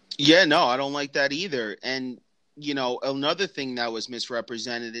all. Yeah, no, I don't like that either. And, you know, another thing that was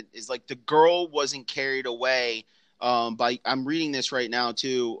misrepresented is like the girl wasn't carried away by, I'm reading this right now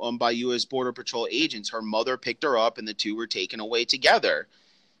too, by U.S. Border Patrol agents. Her mother picked her up and the two were taken away together.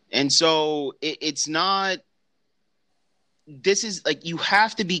 And so it's not, this is like, you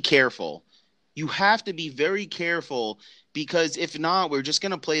have to be careful. You have to be very careful, because if not, we're just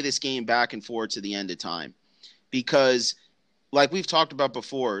going to play this game back and forth to the end of time. Because like we've talked about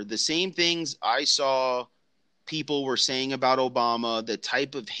before, the same things I saw people were saying about Obama, the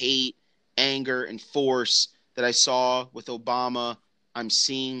type of hate, anger, and force that I saw with Obama, I'm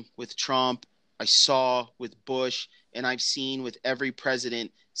seeing with Trump, I saw with Bush, and I've seen with every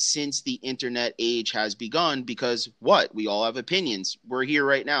president since the internet age has begun. Because what? We all have opinions. We're here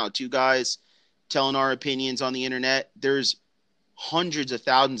right now, two guys telling our opinions on the internet. There's hundreds of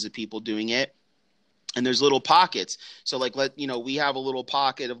thousands of people doing it. And there's little pockets. So like, we have a little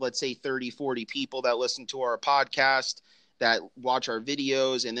pocket of, let's say 30, 40 people that listen to our podcast, that watch our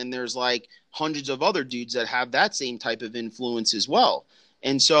videos. And then there's like hundreds of other dudes that have that same type of influence as well.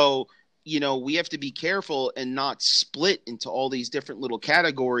 And so, we have to be careful and not split into all these different little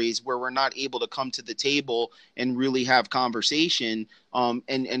categories where we're not able to come to the table and really have conversation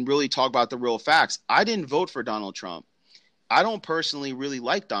and really talk about the real facts. I didn't vote for Donald Trump. I don't personally really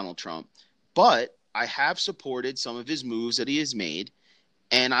like Donald Trump, but I have supported some of his moves that he has made,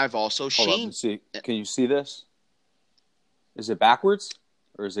 and I've also shamed. Can you see this? Is it backwards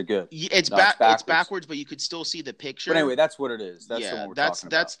or is it good? It's It's backwards, but you could still see the picture. But anyway, that's what it is. That's the one we're talking about.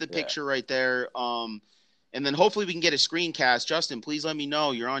 That's the picture right there. And then hopefully we can get a screencast. Justin, please let me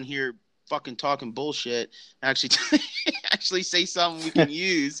know you're on here fucking talking bullshit. Actually say something we can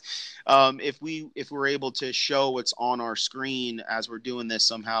use. If we're able to show what's on our screen as we're doing this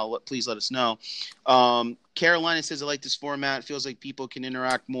somehow, please let us know. Carolina says, I like this format. Feels like people can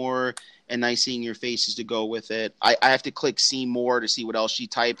interact more, and nice seeing your faces to go with it. I have to click see more to see what else she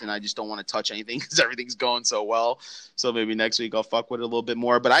typed, and I just don't want to touch anything because everything's going so well. So maybe next week I'll fuck with it a little bit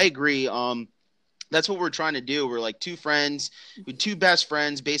more. But I agree. That's what we're trying to do. We're like two best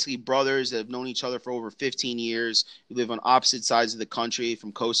friends, basically brothers that have known each other for over 15 years. We live on opposite sides of the country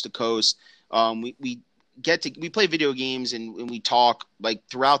from coast to coast. We play video games and we talk like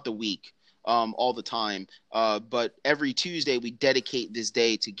throughout the week, all the time. But every Tuesday we dedicate this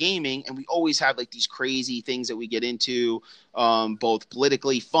day to gaming, and we always have like these crazy things that we get into, both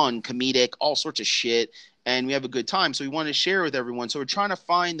politically, fun, comedic, all sorts of shit. And we have a good time. So we want to share with everyone. So we're trying to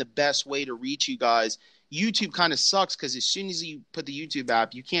find the best way to reach you guys. YouTube kind of sucks because as soon as you put the YouTube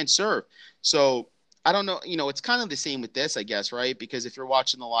app, you can't serve. So I don't know. It's kind of the same with this, I guess, right? Because if you're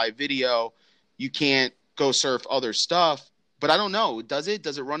watching the live video, you can't go surf other stuff. But I don't know. Does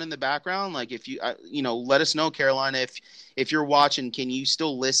it run in the background? Like if you let us know, Carolina, if you're watching, can you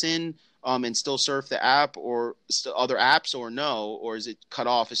still listen and still surf the app or other apps, or no? Or is it cut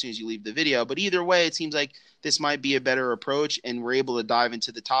off as soon as you leave the video? But either way, it seems like this might be a better approach, and we're able to dive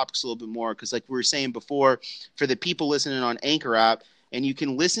into the topics a little bit more. Because like we were saying before, for the people listening on Anchor app, and you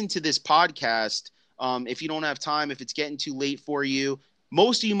can listen to this podcast if you don't have time, if it's getting too late for you.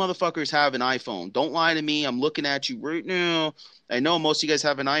 Most of you motherfuckers have an iPhone. Don't lie to me. I'm looking at you right now. I know most of you guys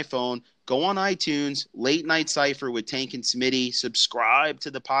have an iPhone. Go on iTunes, Late Night Cipher with Tank and Smitty. Subscribe to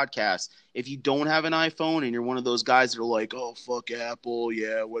the podcast. If you don't have an iPhone and you're one of those guys that are like, oh, fuck Apple,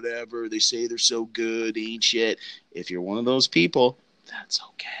 yeah, whatever. They say they're so good, ain't shit. If you're one of those people, that's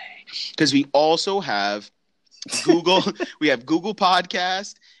okay. Because we also have Google. We have Google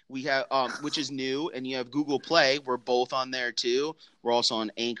Podcast. We have which is new, and you have Google Play. We're both on there too. We're also on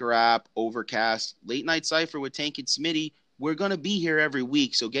Anchor app, Overcast, Late Night Cipher with Tank and Smitty. We're gonna be here every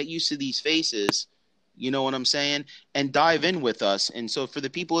week, so get used to these faces. You know what I'm saying? And dive in with us. And so for the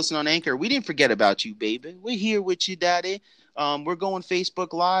people listening on Anchor, we didn't forget about you, baby. We're here with you, daddy. We're going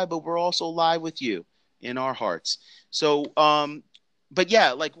Facebook Live, but we're also live with you in our hearts. So, but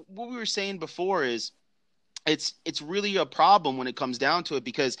yeah, like what we were saying before is, it's really a problem when it comes down to it,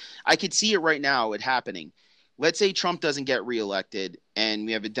 because I could see it right now, it happening. Let's say Trump doesn't get reelected and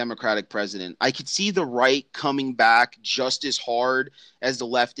we have a Democratic president. I could see the right coming back just as hard as the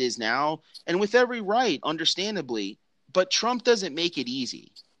left is now, and with every right, understandably. But Trump doesn't make it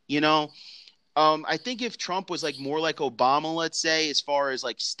easy, you know. I think if Trump was like more like Obama, let's say, as far as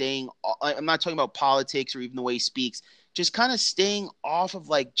like staying, I'm not talking about politics or even the way he speaks, just kind of staying off of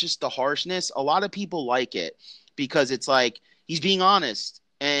like just the harshness. A lot of people like it because it's like he's being honest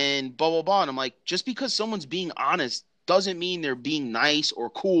and blah, blah, blah. And I'm like, just because someone's being honest doesn't mean they're being nice or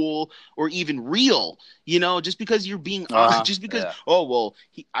cool or even real, you know, just because you're being honest, just because, Yeah. oh, well,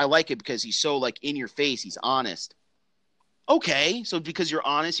 I like it because he's so like in your face, he's honest. Okay, so because you're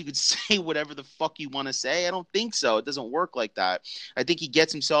honest, you could say whatever the fuck you want to say. I don't think so. It doesn't work like that. I think he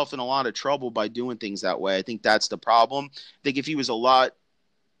gets himself in a lot of trouble by doing things that way. I think that's the problem. I think if he was a lot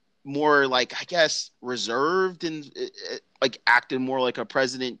more like, I guess, reserved and like acted more like a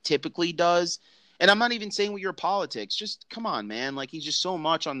president typically does. And I'm not even saying with your politics. Just come on, man. Like he's just so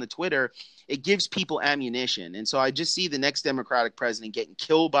much on the Twitter. It gives people ammunition. And so I just see the next Democratic president getting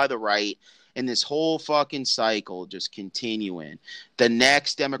killed by the right, and this whole fucking cycle just continuing. The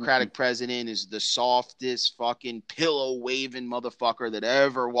next Democratic president is the softest fucking pillow waving motherfucker that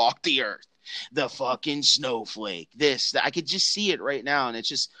ever walked the earth. The fucking snowflake. I could just see it right now, and it's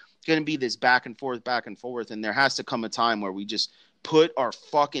just going to be this back and forth, and there has to come a time where we just put our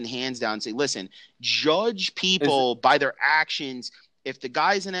fucking hands down and say, listen, judge people by their actions. If the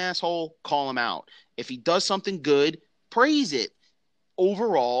guy's an asshole, call him out. If he does something good, praise it.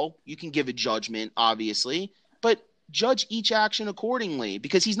 Overall, you can give a judgment, obviously, but judge each action accordingly,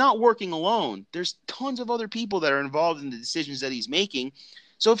 because he's not working alone. There's tons of other people that are involved in the decisions that he's making.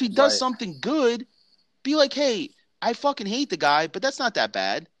 So if he does something good, be like, hey, I fucking hate the guy, but that's not that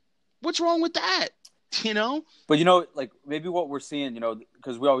bad. What's wrong with that? You know? But, you know, like maybe what we're seeing, you know,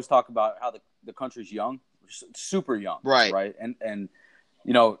 because we always talk about how the country's young, super young. Right. And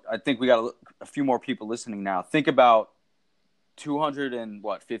you know, I think we got a few more people listening now. Think about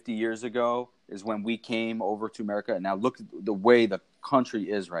 250 years ago is when we came over to America. And now look at the way the country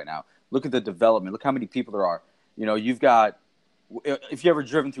is right now. Look at the development. Look how many people there are. You know, you've got, if you ever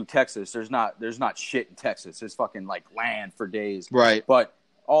driven through Texas, there's not shit in Texas. It's fucking like land for days. Right. But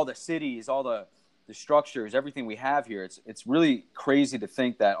all the cities, all the structures, everything we have here, it's really crazy to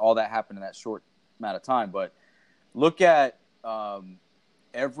think that all that happened in that short amount of time. But look at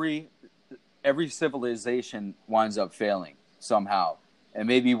every civilization winds up failing somehow, and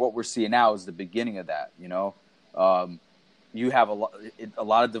maybe what we're seeing now is the beginning of that. You know, you have a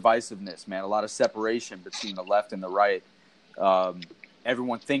lot of divisiveness, man, a lot of separation between the left and the right.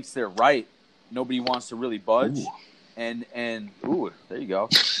 Everyone thinks they're right. Nobody wants to really budge. Ooh. And there you go.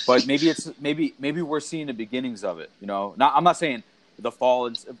 But maybe we're seeing the beginnings of it. You know, I'm not saying the fall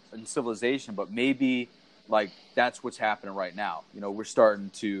in civilization, but maybe like that's what's happening right now. You know, we're starting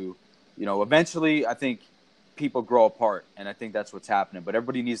to, you know, eventually I think people grow apart, and I think that's what's happening. But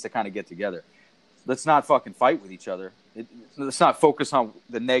everybody needs to kind of get together. Let's not fucking fight with each other. Let's not focus on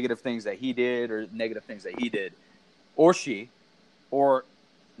the negative things that he did or negative things that he did, or she, or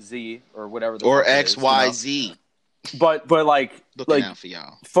Z, or whatever. Or X, Y, Z. But like, looking out for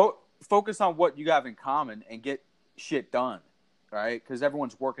y'all. Focus on what you have in common and get shit done, right? Because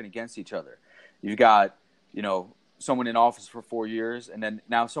everyone's working against each other. You've got, you know, someone in office for 4 years, and then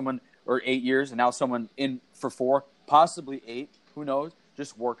now someone, or 8 years, and now someone in for 4, possibly 8, who knows,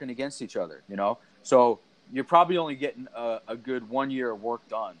 just working against each other, you know? So you're probably only getting a good 1 year of work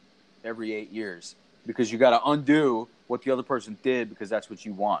done every 8 years, because you got to undo what the other person did because that's what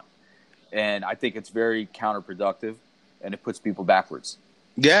you want. And I think it's very counterproductive, and it puts people backwards.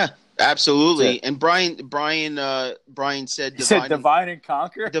 Yeah, absolutely. And Brian said divide and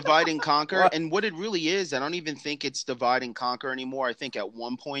conquer. Divide and conquer. And what it really is, I don't even think it's divide and conquer anymore. I think at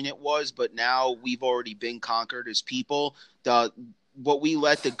one point it was, but now we've already been conquered as people. What we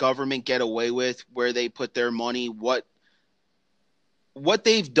let the government get away with, where they put their money, what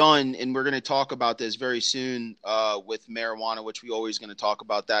they've done, and we're going to talk about this very soon with marijuana, which we're always going to talk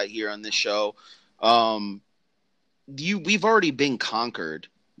about that here on this show. We've already been conquered.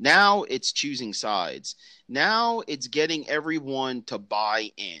 Now it's choosing sides. Now it's getting everyone to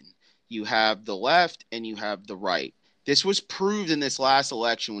buy in. You have the left and you have the right. This was proved in this last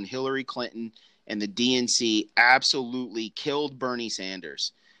election when Hillary Clinton and the DNC absolutely killed Bernie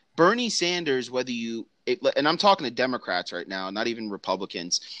Sanders. Bernie Sanders, and I'm talking to Democrats right now, not even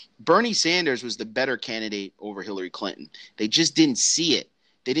Republicans. Bernie Sanders was the better candidate over Hillary Clinton. They just didn't see it.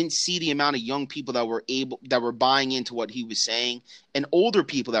 They didn't see the amount of young people that were buying into what he was saying, and older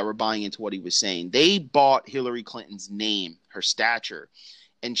people that were buying into what he was saying. They bought Hillary Clinton's name, her stature,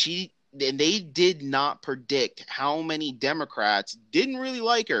 and they did not predict how many Democrats didn't really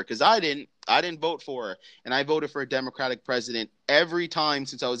like her, because I didn't. I didn't vote for her, and I voted for a Democratic president every time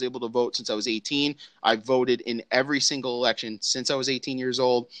since I was able to vote since I was 18. I voted in every single election since I was 18 years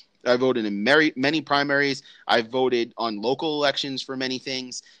old. I voted in many primaries. I voted on local elections for many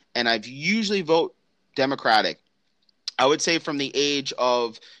things, and I've usually vote Democratic. I would say from the age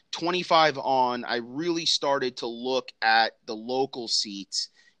of 25 on, I really started to look at the local seats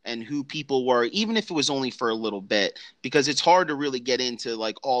and who people were, even if it was only for a little bit, because it's hard to really get into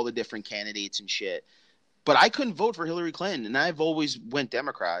like all the different candidates and shit. But I couldn't vote for Hillary Clinton, and I've always went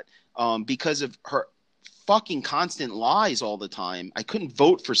Democrat because of her fucking constant lies all the time. I couldn't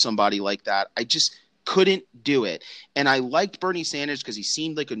vote for somebody like that. I just couldn't do it. And I liked Bernie Sanders because he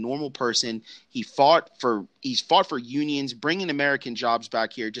seemed like a normal person. He's fought for unions, bringing American jobs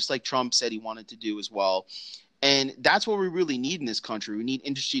back here, just like Trump said he wanted to do as well. And that's what we really need in this country. We need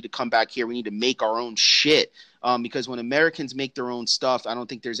industry to come back here. We need to make our own shit because when Americans make their own stuff, I don't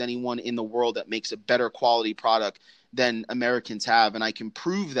think there's anyone in the world that makes a better quality product than Americans have. And I can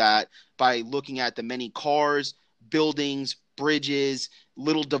prove that by looking at the many cars, buildings, bridges,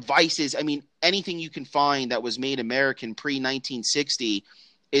 little devices. I mean, anything you can find that was made American pre-1960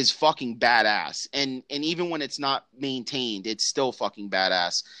 is fucking badass. And even when it's not maintained, it's still fucking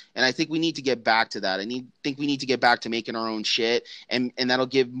badass. And I think we need to get back to that. Think we need to get back to making our own shit, and that'll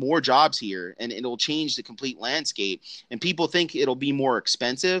give more jobs here, and it'll change the complete landscape. And people think it'll be more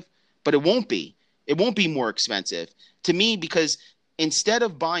expensive, but it won't be. It won't be more expensive to me, because instead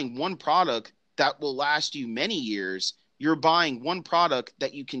of buying one product that will last you many years, you're buying one product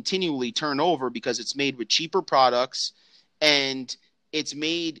that you continually turn over because it's made with cheaper products and it's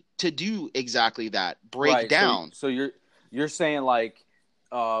made to do exactly that, break down. So you're saying like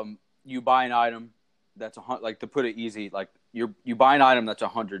you buy an item that's like, to put it easy, like you buy an item that's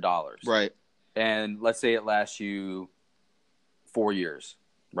 $100, right? And let's say it lasts you 4 years,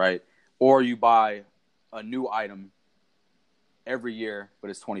 right? Or you buy a new item every year, but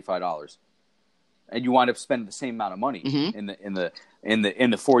it's $25, and you wind up spending the same amount of money in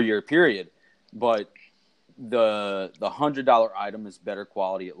the 4 year period, but the $100 item is better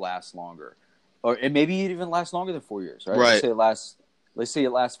quality. It lasts longer, or it maybe even lasts longer than 4 years, right? Let's say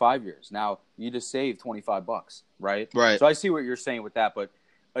it lasts 5 years. Now you just save $25, right? Right. So I see what you're saying with that, but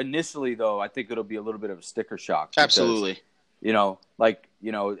initially though, I think it'll be a little bit of a sticker shock. Because, absolutely.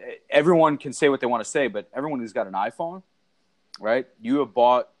 Everyone can say what they want to say, but everyone who's got an iPhone, right? You have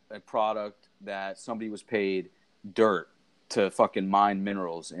bought a product that somebody was paid dirt to fucking mine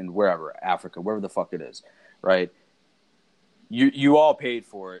minerals in wherever, Africa, wherever the fuck it is, right? You all paid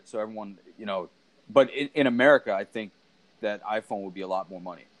for it, so everyone, but in America, I think that iPhone would be a lot more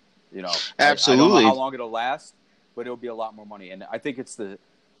money, Absolutely. I don't know how long it'll last, but it'll be a lot more money, and I think it's the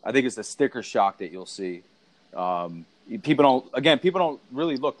sticker shock that you'll see. People don't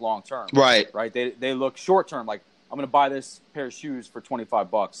really look long term, right? They look short term, like I'm going to buy this pair of shoes for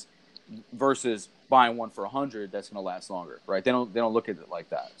 $25 versus buying one for $100 that's going to last longer, right? They don't look at it like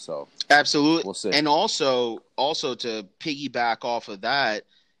that. So absolutely, we'll see. And also to piggyback off of that,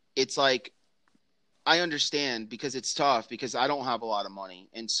 it's like, I understand because it's tough, because I don't have a lot of money,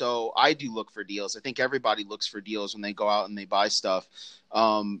 and so I do look for deals. I think everybody looks for deals when they go out and they buy stuff.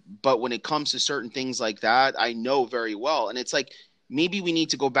 But when it comes to certain things like that, I know very well, and it's like, maybe we need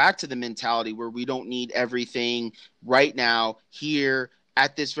to go back to the mentality where we don't need everything right now, here,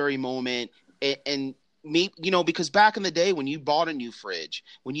 at this very moment. And because back in the day, when you bought a new fridge,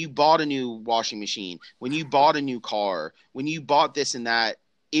 when you bought a new washing machine, when you bought a new car, when you bought this and that,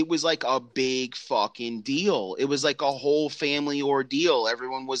 it was like a big fucking deal. It was like a whole family ordeal.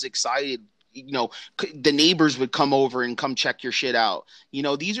 Everyone was excited. The neighbors would come over and come check your shit out.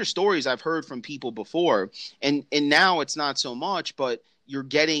 These are stories I've heard from people before, and now it's not so much, but you're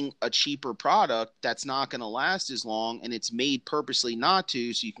getting a cheaper product that's not going to last as long, and it's made purposely not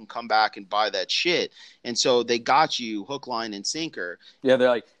to, so you can come back and buy that shit. And so they got you hook, line, and sinker. Yeah, they're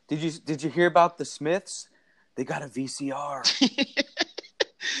like, did you hear about the Smiths? They got a VCR.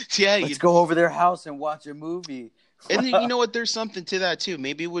 Yeah, let's go over their house and watch a movie. And you know what? There's something to that too.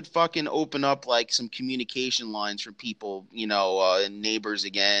 Maybe it would fucking open up like some communication lines for people, and neighbors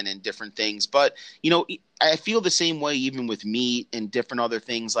again and different things. But, I feel the same way even with meat and different other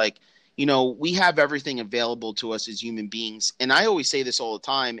things. Like, we have everything available to us as human beings. And I always say this all the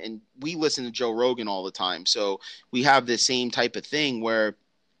time, and we listen to Joe Rogan all the time. So we have this same type of thing where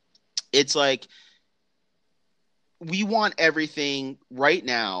it's like, we want everything right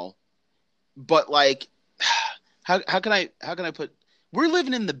now, but like, how can I put? We're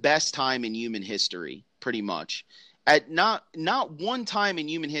living in the best time in human history, pretty much. At not one time in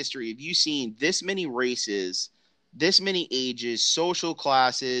human history have you seen this many races, this many ages, social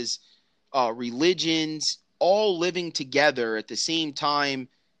classes, religions, all living together at the same time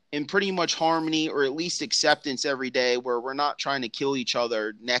in pretty much harmony, or at least acceptance every day, where we're not trying to kill each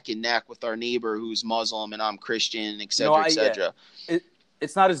other neck and neck with our neighbor who's Muslim and I'm Christian, et No, cetera, et cetera.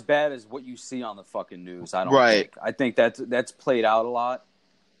 it's not as bad as what you see on the fucking news. I don't Right. think. I think that's played out a lot.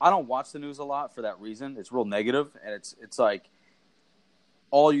 I don't watch the news a lot for that reason. It's real negative, and it's like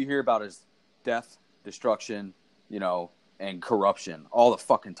all you hear about is death, destruction, and corruption all the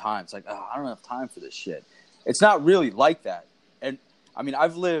fucking time. It's like, oh, I don't have time for this shit. It's not really like that. And I mean,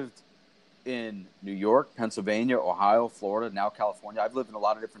 I've lived in New York, Pennsylvania, Ohio, Florida, now California. I've lived in a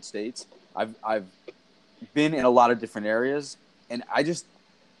lot of different states. I've been in a lot of different areas, and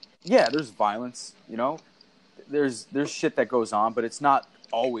there's violence, there's shit that goes on, but it's not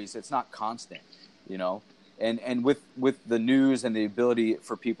constant, and with the news and the ability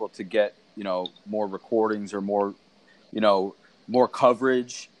for people to get, more recordings or more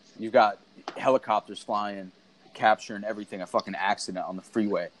coverage. You've got helicopters flying, capturing everything, a fucking accident on the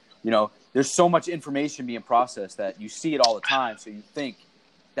freeway. There's so much information being processed that you see it all the time. So you think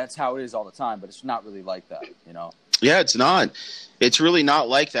that's how it is all the time, but it's not really like that, Yeah, it's not. It's really not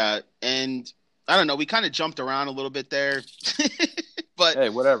like that. And I don't know, we kind of jumped around a little bit there. But hey,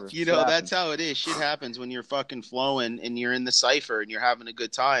 whatever. That's how it is. Shit happens when you're fucking flowing and you're in the Cipher and you're having a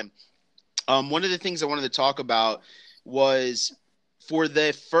good time. One of the things I wanted to talk about was, for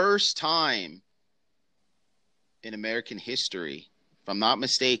the first time in American history, if I'm not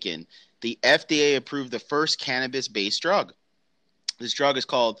mistaken, the FDA approved the first cannabis-based drug. This drug is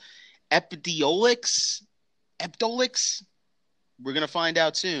called Epidiolex. We're going to find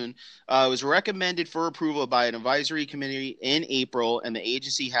out soon. It was recommended for approval by an advisory committee in April, and the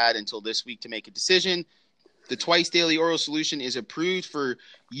agency had until this week to make a decision. The twice-daily oral solution is approved for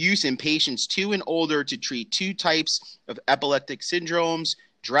use in patients 2 and older to treat 2 types of epileptic syndromes: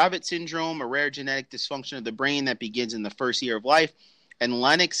 Dravet syndrome, a rare genetic dysfunction of the brain that begins in the first year of life, and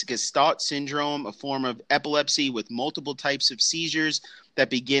Lennox-Gastaut syndrome, a form of epilepsy with multiple types of seizures that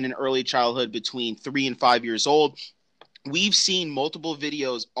begin in early childhood between 3 and 5 years old. We've seen multiple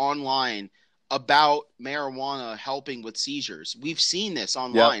videos online about marijuana helping with seizures. We've seen this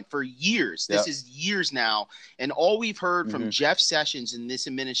online for years. This is years now. And all we've heard from Jeff Sessions in this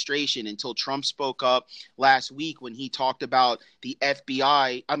administration, until Trump spoke up last week when he talked about the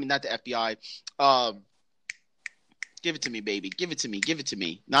FBI. I mean, not the FBI. Give it to me, baby. Give it to me. Give it to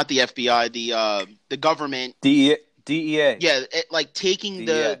me. Not the FBI, the government. DEA. Yeah, like taking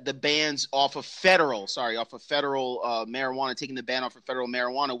DEA. the bans off of federal marijuana, taking the ban off of federal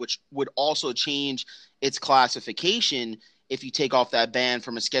marijuana, which would also change its classification if you take off that ban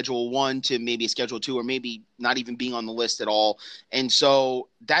from a Schedule 1 to maybe a Schedule 2, or maybe not even being on the list at all. And so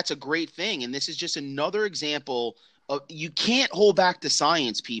that's a great thing. And this is just another example of, you can't hold back the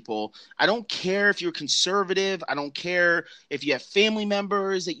science, people. I don't care if you're conservative. I don't care if you have family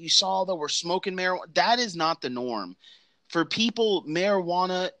members that you saw that were smoking marijuana. That is not the norm. For people,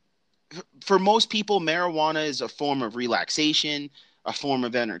 for most people, marijuana is a form of relaxation, a form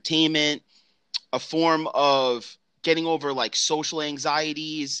of entertainment, a form of getting over like social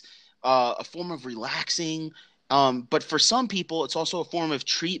anxieties, a form of relaxing. But for some people, it's also a form of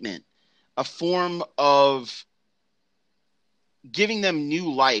treatment, a form of giving them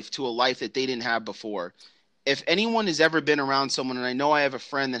new life to a life that they didn't have before. If anyone has ever been around someone, and I know I have a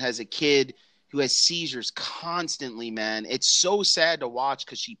friend that has a kid who has seizures constantly, man, it's so sad to watch,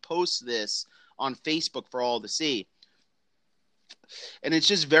 because she posts this on Facebook for all to see. And it's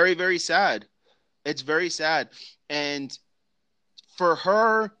just very, very sad. It's very sad. And for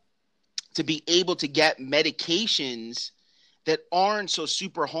her to be able to get medications that aren't so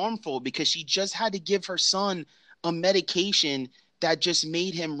super harmful, because she just had to give her son a medication that just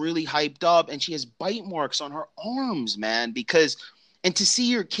made him really hyped up, and she has bite marks on her arms, man, and to see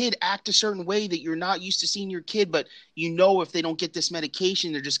your kid act a certain way that you're not used to seeing your kid, but if they don't get this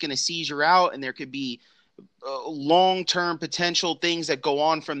medication, they're just going to seizure out, and there could be long-term potential things that go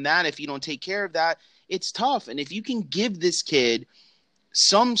on from that if you don't take care of that. It's tough. And if you can give this kid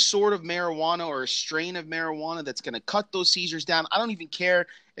some sort of marijuana or a strain of marijuana that's going to cut those seizures down. I don't even care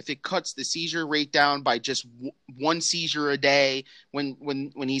if it cuts the seizure rate down by just one seizure a day when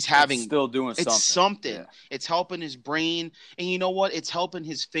he's having. It's still doing something. It's something. Yeah. It's helping his brain, and you know what? It's helping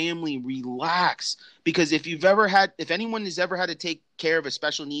his family relax. Because if anyone has ever had to take care of a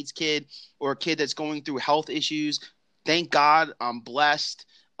special needs kid or a kid that's going through health issues, thank God I'm blessed.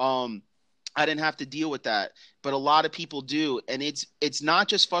 I didn't have to deal with that, but a lot of people do. And it's not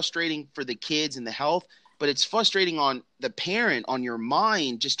just frustrating for the kids and the health, but it's frustrating on the parent, on your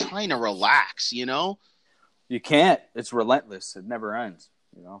mind, just trying to relax, you know? You can't. It's relentless. It never ends,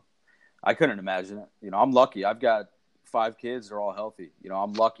 you know? I couldn't imagine it. You know, I'm lucky. I've got 5 kids. They're all healthy. You know,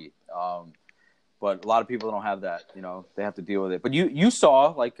 I'm lucky. But a lot of people don't have that, you know? They have to deal with it. But you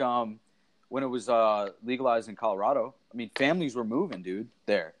saw, like, when it was legalized in Colorado, I mean, families were moving, dude,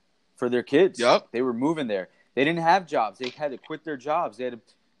 there. For their kids. Yep. They were moving there. They didn't have jobs. They had to quit their jobs. They had to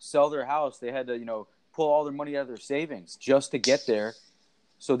sell their house. They had to, you know, pull all their money out of their savings just to get there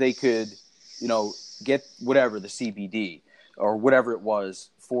so they could, you know, get whatever, the CBD or whatever it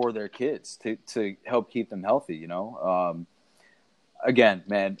was for their kids to help keep them healthy, you know? Again,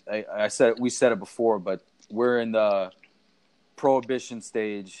 man, we said it before, but we're in the prohibition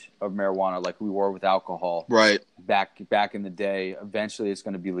stage of marijuana like we were with alcohol. Right. Back in the day. Eventually it's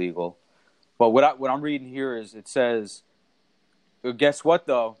going to be legal. But what I'm reading here is it says, guess what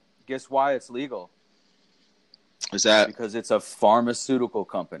though? Guess why it's legal? Is that? Because it's a pharmaceutical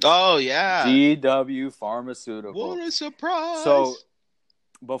company. Oh, yeah. GW Pharmaceutical. What a surprise. So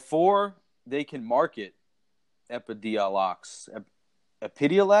before they can market Epidiolex,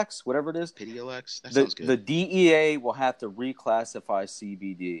 whatever it is. Epidiolex? That sounds good. The DEA will have to reclassify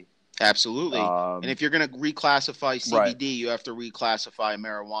CBD. Absolutely. And if you're going to reclassify CBD, right. You have to reclassify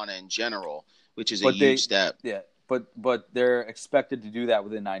marijuana in general, which is a huge step. Yeah, but they're expected to do that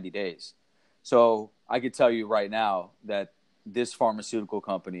within 90 days. So I could tell you right now that this pharmaceutical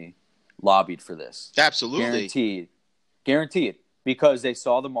company lobbied for this. Absolutely. Guaranteed. Because they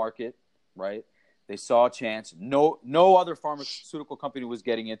saw the market, right? They saw a chance. No other pharmaceutical company was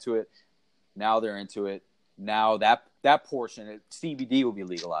getting into it. Now they're into it. Now that portion, CBD will be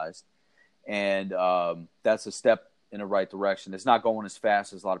legalized. And that's a step in the right direction. It's not going as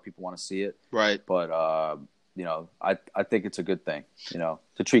fast as a lot of people want to see it. Right. But, you know, I think it's a good thing, you know,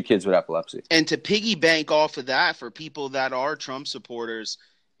 to treat kids with epilepsy. And to piggyback off of that, for people that are Trump supporters,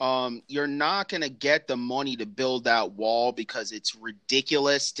 you're not going to get the money to build that wall because it's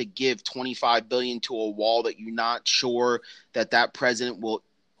ridiculous to give $25 billion to a wall that you're not sure that president will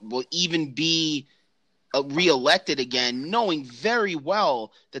even be reelected again, knowing very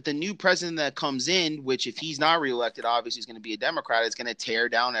well that the new president that comes in, which if he's not reelected, obviously is going to be a Democrat, is going to tear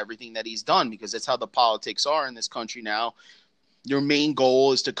down everything that he's done, because that's how the politics are in this country now. Your main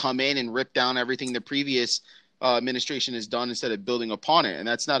goal is to come in and rip down everything the previous administration has done instead of building upon it. And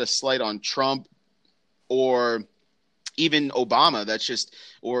that's not a slight on Trump or even Obama. That's just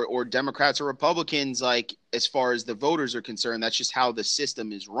or Democrats or Republicans, like, as far as the voters are concerned. That's just how the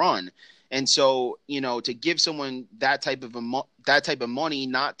system is run. And so, you know, to give someone that type of money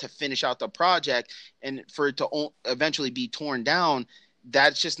not to finish out the project and for it to eventually be torn down,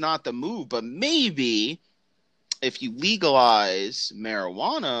 that's just not the move. But maybe if you legalize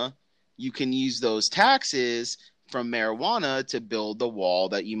marijuana, you can use those taxes from marijuana to build the wall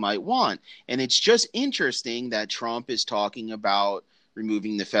that you might want. And it's just interesting that Trump is talking about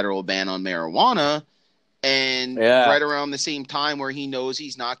removing the federal ban on marijuana, and right around the same time where he knows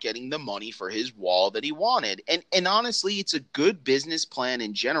he's not getting the money for his wall that he wanted. And honestly, it's a good business plan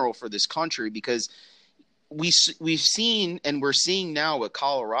in general for this country, because we've seen, and we're seeing now with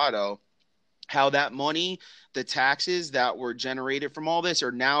Colorado, how that money, the taxes that were generated from all this,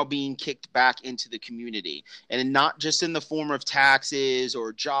 are now being kicked back into the community. And not just in the form of taxes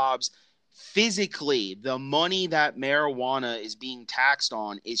or jobs. Physically, the money that marijuana is being taxed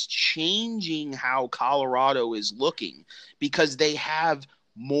on is changing how Colorado is looking, because they have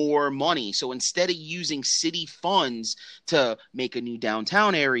more money. So instead of using city funds to make a new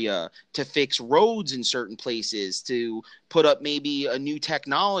downtown area, to fix roads in certain places, to put up maybe a new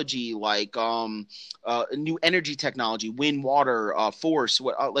technology like a new energy technology, wind, water, force,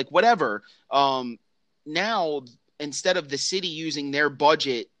 whatever. Now, instead of the city using their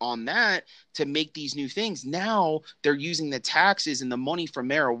budget on that to make these new things, now they're using the taxes and the money from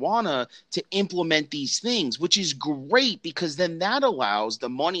marijuana to implement these things, which is great, because then that allows the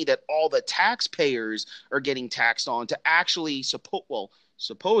money that all the taxpayers are getting taxed on to actually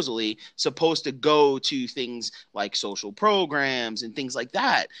supposedly supposed to go to things like social programs and things like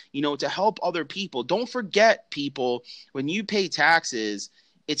that, to help other people. Don't forget, people, when you pay taxes,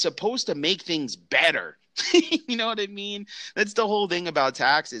 it's supposed to make things better. You know what I mean? That's the whole thing about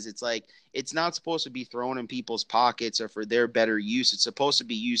taxes. It's like, it's not supposed to be thrown in people's pockets or for their better use. It's supposed to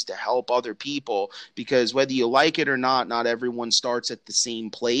be used to help other people, because whether you like it or not everyone starts at the same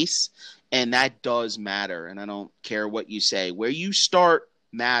place. And that does matter. And I don't care what you say. Where you start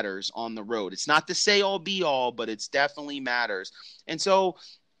matters on the road. It's not to say all be all, but it's definitely matters. And so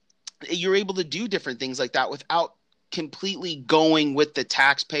you're able to do different things like that without completely going with the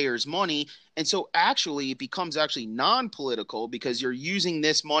taxpayers' money. And so actually it becomes actually non-political, because you're using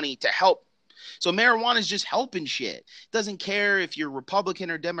this money to help. So marijuana is just helping shit. It doesn't care if you're Republican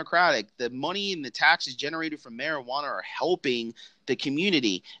or Democratic. The money and the taxes generated from marijuana are helping the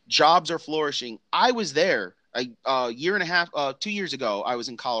community. Jobs are flourishing. I was there a year and a half, 2 years ago. I was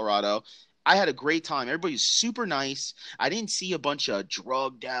in Colorado. I had a great time. Everybody's super nice. I didn't see a bunch of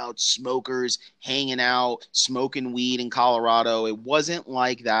drugged out smokers hanging out, smoking weed in Colorado. It wasn't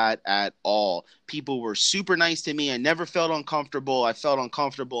like that at all. People were super nice to me. I never felt uncomfortable. I felt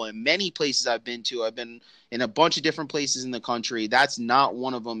uncomfortable in many places I've been to. I've been in a bunch of different places in the country. That's not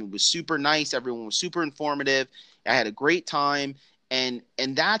one of them. It was super nice. Everyone was super informative. I had a great time. And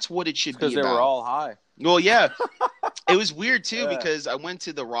that's what it should be about. Because they were all high. Well, yeah. It was weird, too, Yeah. because I went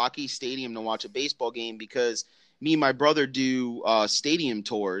to the Rocky Stadium to watch a baseball game, because me and my brother do stadium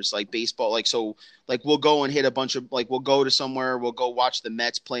tours, like baseball. So we'll go and hit a bunch of – we'll go to somewhere. We'll go watch the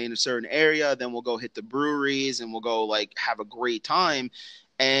Mets play in a certain area. Then we'll go hit the breweries, and we'll go, have a great time.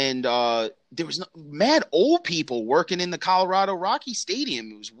 And there was mad old people working in the Colorado Rocky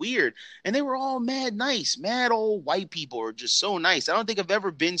Stadium. It was weird. And they were all mad nice. Mad old white people are just so nice. I don't think I've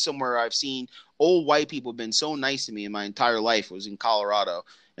ever been somewhere I've seen old white people been so nice to me in my entire life. It was in Colorado.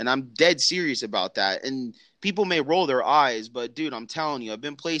 And I'm dead serious about that. And people may roll their eyes, but, dude, I'm telling you, I've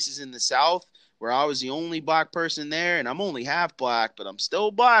been places in the South where I was the only black person there, and I'm only half black, but I'm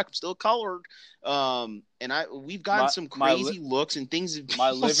still black. I'm still colored. And we've gotten some crazy looks and things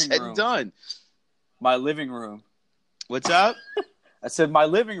said and done. My living room. What's up? I said my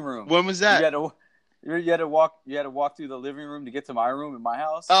living room. When was that? You had to walk through the living room to get to my room in my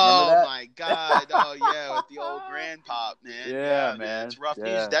house. Oh my God! Oh yeah, with the old grandpop, man. Yeah, man. It's rough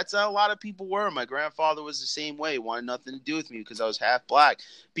news. That's how a lot of people were. My grandfather was the same way. He wanted nothing to do with me because I was half black.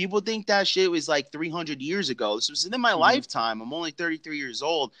 People think that shit was 300 years ago. This was in my lifetime. I'm only 33 years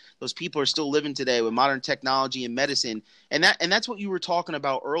old. Those people are still living today with modern technology and medicine. And that's what you were talking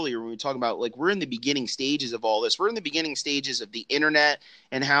about earlier when we were talking about we're in the beginning stages of all this. We're in the beginning stages of the internet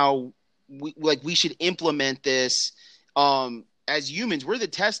and how we should implement this as humans. We're the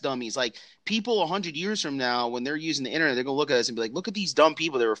test dummies. People 100 years from now, when they're using the internet, they're gonna look at us and be like, look at these dumb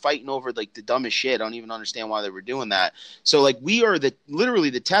people. They were fighting over the dumbest shit. I don't even understand why they were doing that. So we are literally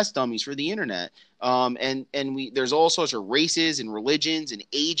the test dummies for the internet. And there's all sorts of races and religions and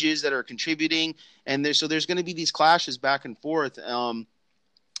ages that are contributing, and there's going to be these clashes back and forth.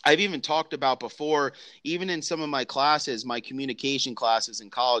 I've even talked about before, even in some of my classes, my communication classes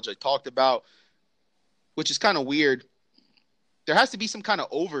in college, I talked about, which is kind of weird, there has to be some kind of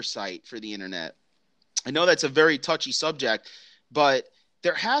oversight for the internet. I know that's a very touchy subject, but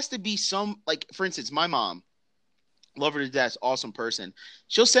there has to be some, for instance, my mom, love her to death, awesome person.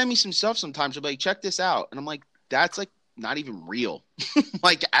 She'll send me some stuff sometimes. She'll be like, check this out. And I'm like, that's not even real.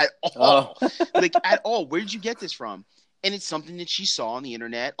 At all. At all. Where did you get this from? And it's something that she saw on the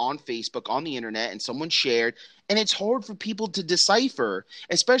internet, on Facebook, on the internet, and someone shared. And it's hard for people to decipher,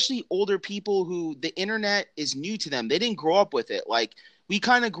 especially older people who the internet is new to them. They didn't grow up with it. We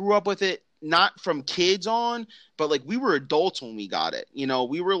kind of grew up with it, not from kids on, but we were adults when we got it.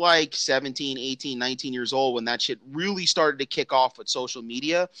 We were 17, 18, 19 years old when that shit really started to kick off with social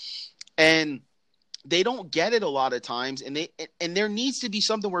media. And they don't get it a lot of times, and there needs to be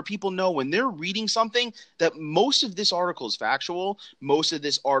something where people know when they're reading something that most of this article is factual, most of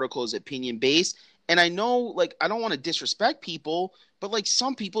this article is opinion based. And I know, I don't want to disrespect people, but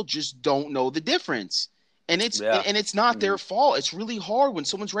some people just don't know the difference, and it's not their fault. It's really hard when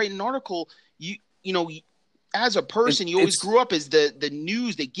someone's writing an article. As a person, you always grew up as the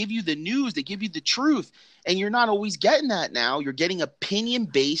news. They give you the news. They give you the truth. And you're not always getting that now. You're getting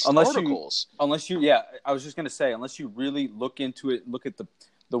opinion-based articles. I was just going to say, unless you really look into it, look at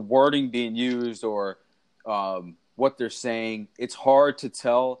the wording being used or what they're saying, it's hard to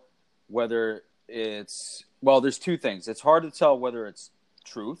tell whether it's – well, there's two things. It's hard to tell whether it's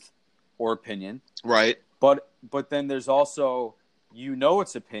truth or opinion. Right. But then there's also,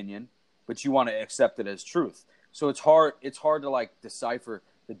 it's opinion, but you want to accept it as truth. So it's hard to like decipher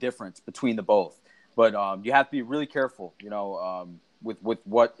the difference between the both. But you have to be really careful, with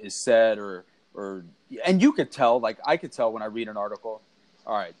what is said or and you could tell, like I could tell when I read an article,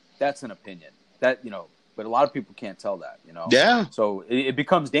 all right, that's an opinion. But a lot of people can't tell that. Yeah. So it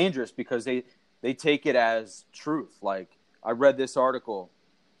becomes dangerous because they take it as truth. Like, I read this article,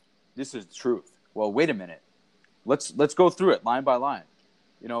 this is the truth. Well, wait a minute. Let's go through it line by line.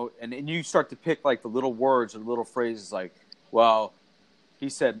 And you start to pick like the little words or little phrases like, well, he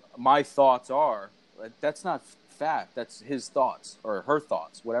said, my thoughts are. That's not fact. That's his thoughts or her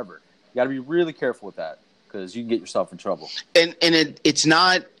thoughts, whatever. You got to be really careful with that because you can get yourself in trouble. And it's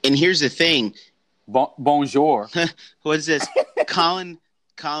not. And here's the thing. Bonjour. What is this? Colin,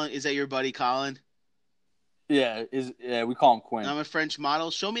 is that your buddy Colin? Yeah, we call him Quinn. I'm a French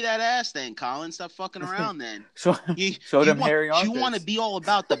model. Show me that ass then, Colin. Stop fucking around then. Show them hairy armpits. You want to be all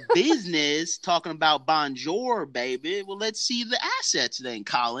about the business, talking about bonjour, baby. Well, let's see the assets then,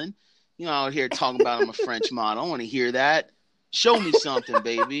 Colin. Out here talking about I'm a French model. I want to hear that. Show me something,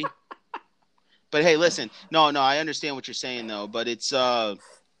 baby. But hey, listen. No, I understand what you're saying though. But it's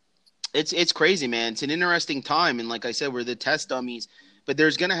crazy, man. It's an interesting time, and like I said, we're the test dummies. But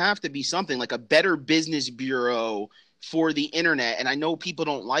there's going to have to be something like a better business bureau for the internet. And I know people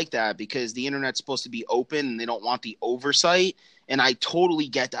don't like that because the internet's supposed to be open and they don't want the oversight. And I totally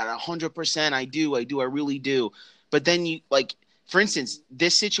get that 100%. I do. I really do. But then you like, for instance,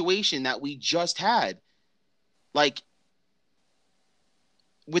 this situation that we just had, like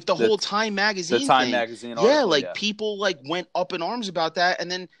with the whole Time magazine the Time thing. magazine article, yeah, like people like went up in arms about that. And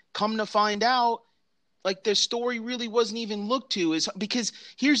then come to find out, like the story really wasn't even looked to, is because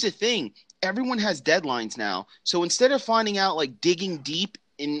here's the thing. Everyone has deadlines now. So instead of finding out, like digging deep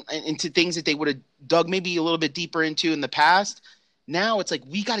into things that they would have dug maybe a little bit deeper into in the past, now it's like,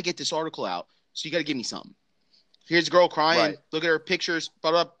 we got to get this article out. So you got to give me something. Here's a girl crying. Right. Look at her pictures.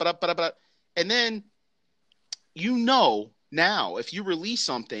 And then, now if you release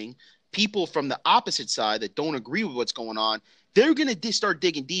something, people from the opposite side that don't agree with what's going on, they're going to start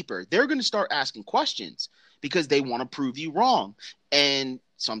digging deeper. They're going to start asking questions because they want to prove you wrong. And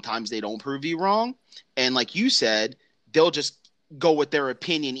sometimes they don't prove you wrong. And like you said, they'll just go with their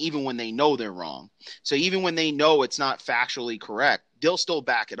opinion even when they know they're wrong. So even when they know it's not factually correct, they'll still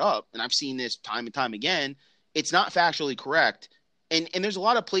back it up. And I've seen this time and time again. It's not factually correct. And there's a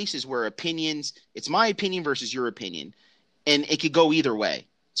lot of places where opinions, it's my opinion versus your opinion. And it could go either way.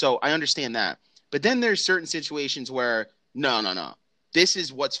 So I understand that. But then there's certain situations where no. This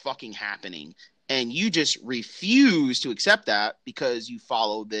is what's fucking happening. And you just refuse to accept that because you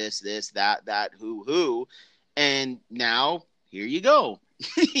follow this, that, who. And now here you go.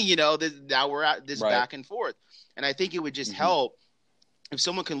 Now we're at this back and forth. And I think it would just help if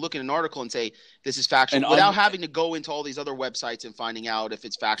someone can look at an article and say, this is factual, without having to go into all these other websites and finding out if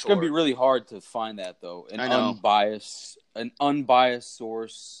it's factual. It's going to be really hard to find that, though. An unbiased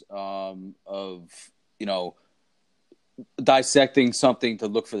source of, dissecting something to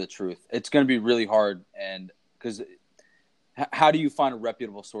look for the truth. It's going to be really hard, and because how do you find a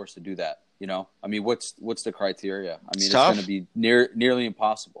reputable source to do that? I mean, what's the criteria? I mean, it's going to be nearly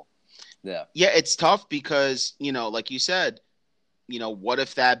impossible. Yeah, it's tough because like you said, what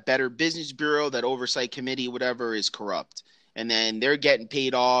if that Better Business Bureau, that oversight committee, whatever, is corrupt? And then they're getting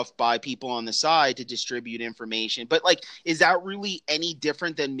paid off by people on the side to distribute information. But, like, is that really any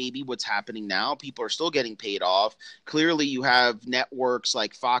different than maybe what's happening now? People are still getting paid off. Clearly, you have networks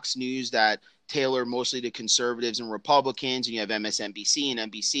like Fox News that tailor mostly to conservatives and Republicans, and you have MSNBC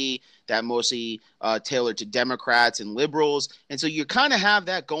and NBC that mostly tailor to Democrats and liberals. And so you kind of have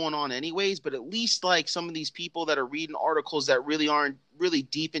that going on anyways, but at least like some of these people that are reading articles that really aren't really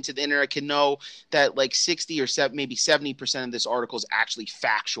deep into the internet can know that like 60 or maybe 70% of this article is actually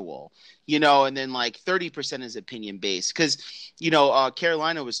factual, and then like 30% is opinion based. Because,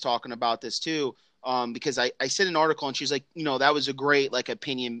 Carolina was talking about this too. Because I sent an article and she's like, that was a great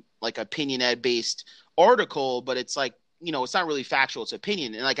opinion ed based article, but it's like, it's not really factual, it's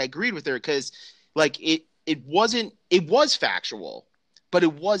opinion. And like I agreed with her because like it was factual, but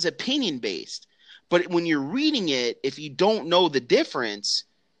it was opinion based. But when you're reading it, if you don't know the difference,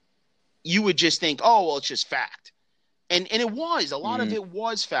 you would just think, oh, well, it's just fact. And it was a lot of it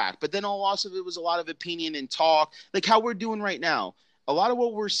was fact, but then also it was a lot of opinion and talk, like how we're doing right now. A lot of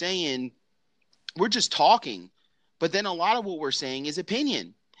what we're saying, we're just talking, but then a lot of what we're saying is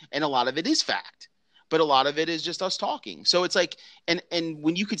opinion, and a lot of it is fact, but a lot of it is just us talking. So it's like, and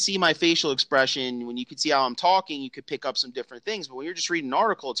when you could see my facial expression, when you could see how I'm talking, you could pick up some different things. But when you're just reading an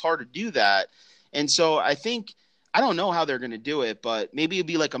article, it's hard to do that. And so I think I don't know how they're going to do it, but maybe it'd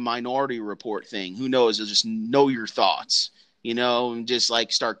be like a Minority Report thing. Who knows? They'll just know your thoughts, and just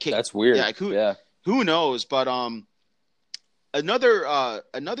like start kicking. That's weird. Yeah, like who knows? But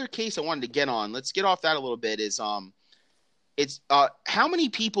another case I wanted to get on. Let's get off that a little bit. Is it's how many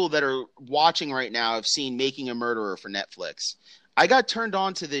people that are watching right now have seen Making a Murderer for Netflix? I got turned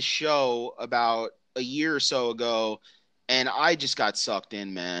on to this show about a year or so ago, and I just got sucked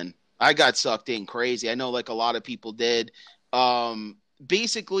in, man. I got sucked in crazy. I know like a lot of people did.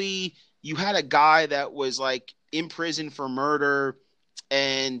 Basically, you had a guy that was like in prison for murder,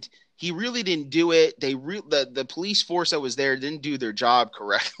 and he really didn't do it. The police force that was there didn't do their job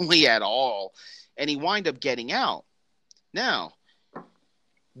correctly at all, and he wound up getting out. Now,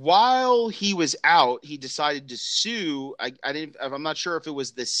 while he was out, he decided to sue. I'm not sure if it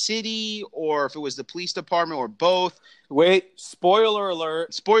was the city or if it was the police department or both. Wait, spoiler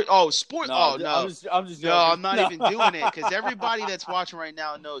alert. No. I'm just joking. No, I'm not even doing it because everybody that's watching right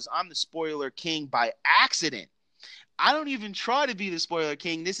now knows I'm the spoiler king by accident. I don't even try to be the spoiler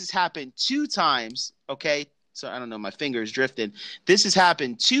king. This has happened 2 times. Okay. So I don't know. My finger is drifting. This has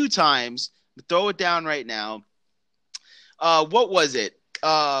happened 2 times. Throw it down right now. What was it?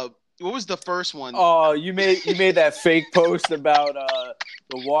 What was the first one? Oh, you made that fake post about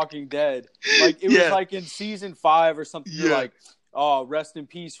The Walking Dead. Like it was like in season 5 or something. You're like, oh, rest in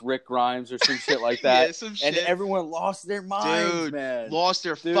peace, Rick Grimes, or some shit like that. Yeah, some shit. And everyone lost their minds, dude, man. Lost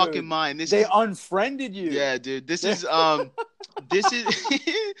their fucking mind. They unfriended you. Yeah, dude. This is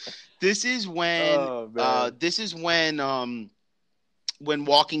this is when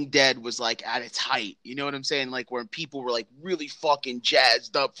Walking Dead was like at its height. You know what I'm saying? Like where people were like really fucking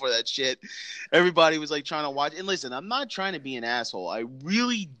jazzed up for that shit. Everybody was like trying to watch. And listen, I'm not trying to be an asshole. I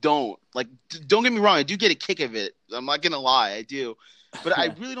really don't. Like, don't get me wrong. I do get a kick of it. I'm not going to lie. I do. But I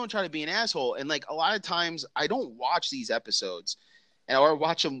really don't try to be an asshole. And like a lot of times I don't watch these episodes or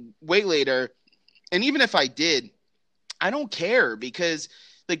watch them way later. And even if I did, I don't care because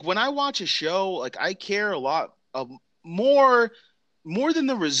like when I watch a show, like I care a lot more than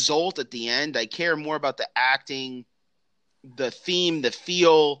the result at the end. I care more about the acting, the theme, the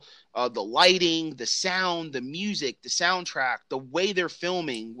feel, the lighting, the sound, the music, the soundtrack, the way they're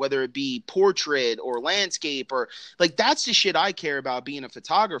filming, whether it be portrait or landscape or like that's the shit I care about being a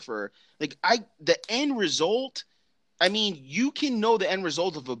photographer. Like the end result, I mean, you can know the end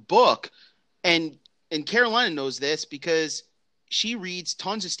result of a book and Carolina knows this because she reads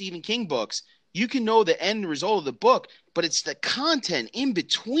tons of Stephen King books. You can know the end result of the book, but it's the content in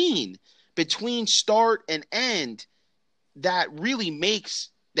between start and end that really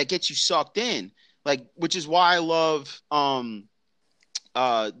gets you sucked in. Like, which is why I love The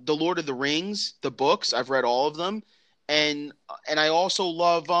Lord of the Rings, the books. I've read all of them, and I also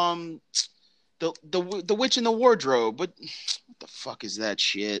love the Witch in the Wardrobe. What the fuck is that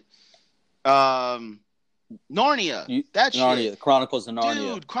shit? Narnia. Narnia, Chronicles of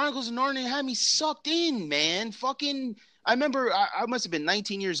Narnia. Dude, Chronicles of Narnia had me sucked in, man. Fucking, I remember I must have been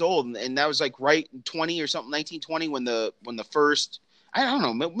 19 years old, and that was like right 20 or something, 1920 when the first, I don't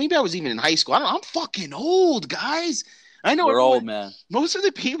know, maybe I was even in high school. I don't know. I'm fucking old, guys. I know we're old, man. Most of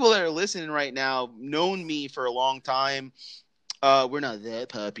the people that are listening right now known me for a long time. We're not that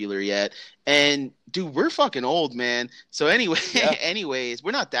popular yet, and dude, we're fucking old, man. So anyway, anyways,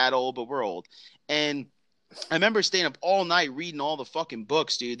 we're not that old, but we're old, and I remember staying up all night reading all the fucking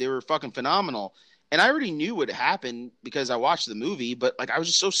books, dude. They were fucking phenomenal. And I already knew what happened because I watched the movie, but like I was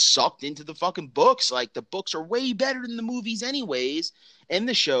just so sucked into the fucking books. Like the books are way better than the movies anyways, and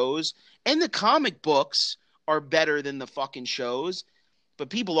the shows, and the comic books are better than the fucking shows. But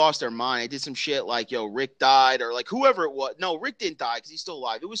people lost their mind. I did some shit like, yo, Rick died, or like whoever it was. No, Rick didn't die because he's still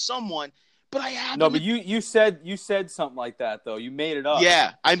alive. It was someone. But I happened No, but you said something like that though. You made it up.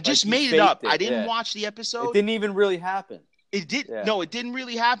 Yeah, I just made it up. I didn't watch the episode. It didn't even really happen. It did. Yeah. No, it didn't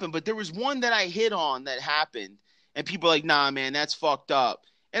really happen. But there was one that I hit on that happened, and people are like, "Nah, man, that's fucked up."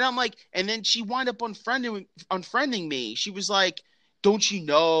 And I'm like, and then she wound up unfriending me. She was like, "Don't you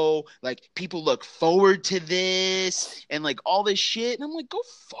know? Like, people look forward to this and like all this shit." And I'm like, "Go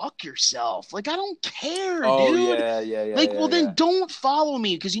fuck yourself. Like, I don't care, dude." Yeah. Like, then don't follow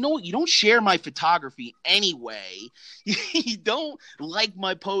me because you know what? You don't share my photography anyway. You don't like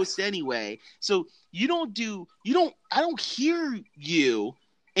my posts anyway. So I don't hear you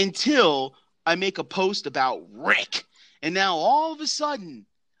until I make a post about Rick. And now all of a sudden,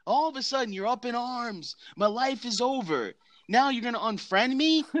 you're up in arms. My life is over. Now you're going to unfriend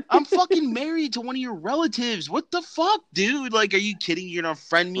me? I'm fucking married to one of your relatives. What the fuck, dude? Like, are you kidding? You're going to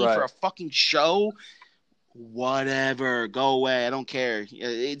unfriend me for a fucking show? Whatever, go away. I don't care.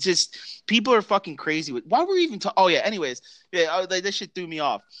 It's just people are fucking crazy. Why were we even talking? Oh yeah. Anyways, yeah, this shit threw me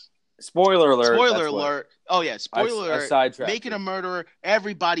off. Spoiler alert. Spoiler That's what alert. Oh yeah, I spoiler alert. sidetracked Making you. a murderer,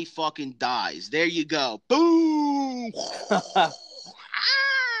 everybody fucking dies. There you go. Boom.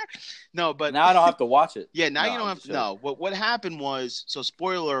 No, but Now I don't have to watch it. yeah, now No, you don't I'm have just to joking. know. What happened was, so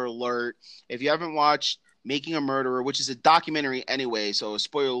spoiler alert, if you haven't watched Making a Murderer, which is a documentary anyway, so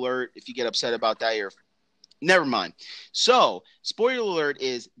spoiler alert, if you get upset about that, you're never mind. So, spoiler alert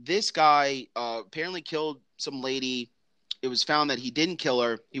is this guy apparently killed some lady. It was found that he didn't kill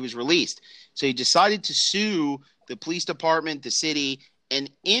her. He was released. So he decided to sue the police department, the city, and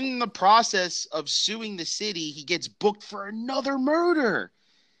in the process of suing the city, he gets booked for another murder.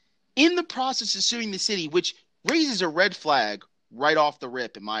 In the process of suing the city, which raises a red flag right off the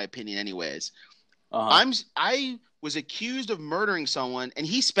rip, in my opinion, anyways. Uh-huh. I was accused of murdering someone, and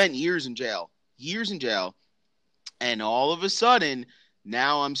he spent years in jail. Years in jail. And all of a sudden,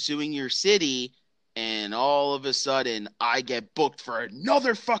 now I'm suing your city, and all of a sudden, I get booked for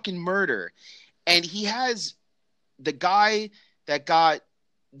another fucking murder. And he has the guy that got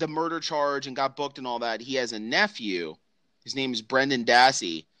the murder charge and got booked and all that. He has a nephew. His name is Brendan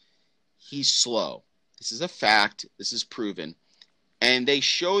Dassey. He's slow. This is a fact. This is proven. And they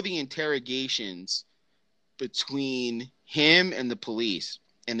show the interrogations between him and the police.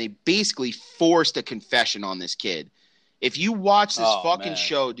 And they basically forced a confession on this kid. If you watch this fucking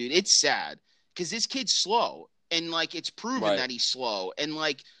show, dude, it's sad. Because this kid's slow. And, like, it's proven that he's slow. And,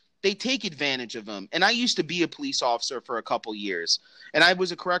 like, they take advantage of him. And I used to be a police officer for a couple years. And I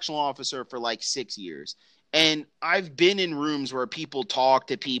was a correctional officer for, like, 6 years. And I've been in rooms where people talk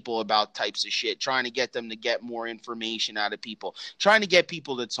to people about types of shit, trying to get them to get more information out of people, trying to get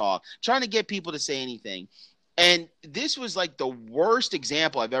people to talk, trying to get people to say anything. And this was like the worst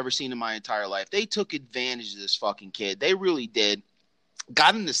example I've ever seen in my entire life. They took advantage of this fucking kid. They really did.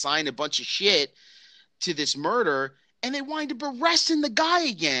 Got him to sign a bunch of shit to this murder, and they wind up arresting the guy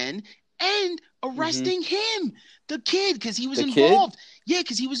again and arresting him, the kid, because he was involved. Yeah,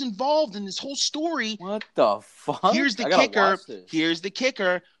 because he was involved in this whole story. What the fuck? Here's the kicker. Here's the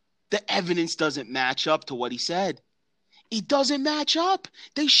kicker. The evidence doesn't match up to what he said. It doesn't match up.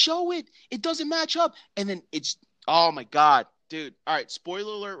 They show it. It doesn't match up. And then it's, oh my God, dude. All right,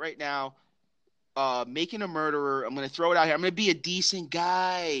 spoiler alert right now. Making a Murderer. I'm going to throw it out here. I'm going to be a decent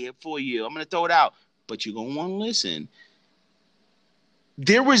guy for you. I'm going to throw it out. But you're going to want to listen.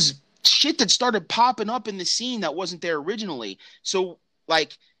 There was shit that started popping up in the scene that wasn't there originally. So,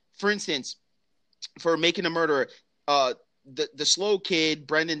 like, for instance, for Making a Murderer, the slow kid,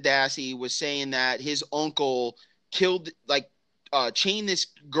 Brendan Dassey, was saying that his uncle killed, like, chained this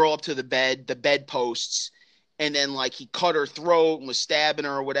girl up to the bedposts, and then, like, he cut her throat and was stabbing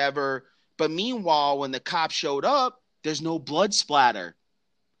her or whatever. But meanwhile, when the cops showed up, there's no blood splatter.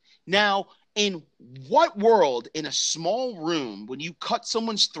 Now, in what world, in a small room, when you cut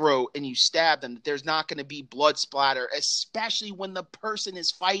someone's throat and you stab them, there's not going to be blood splatter, especially when the person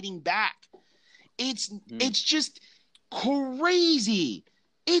is fighting back? It's just crazy.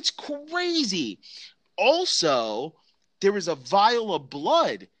 It's crazy. Also, there was a vial of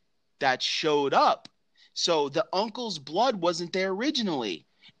blood that showed up. So the uncle's blood wasn't there originally.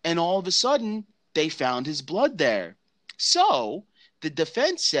 And all of a sudden, they found his blood there. So the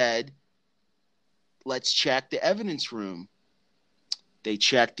defense said, let's check the evidence room. They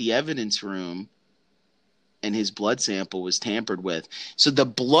checked the evidence room, and his blood sample was tampered with. So the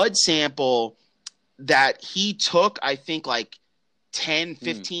blood sample that he took, I think like 10,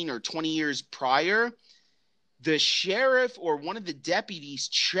 15, or 20 years prior, the sheriff or one of the deputies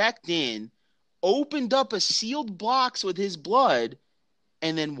checked in, opened up a sealed box with his blood,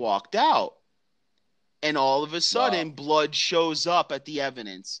 and then walked out. And all of a sudden, blood shows up at the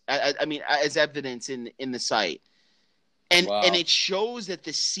evidence. As evidence in the site. And it shows that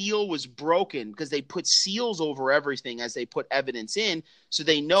the seal was broken because they put seals over everything as they put evidence in, so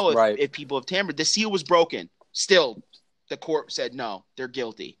they know if people have tampered. The seal was broken. Still, the court said no, they're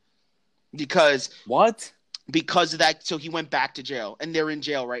guilty. Because of that, so he went back to jail, and they're in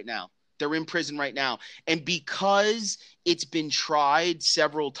jail right now. They're in prison right now. And because it's been tried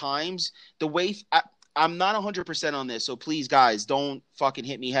several times, the way I'm not 100% on this, so please, guys, don't fucking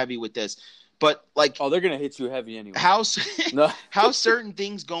hit me heavy with this. But, like... Oh, they're going to hit you heavy anyway. How certain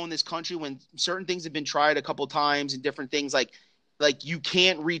things go in this country when certain things have been tried a couple times and different things, like you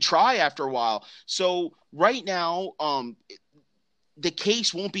can't retry after a while. So right now, the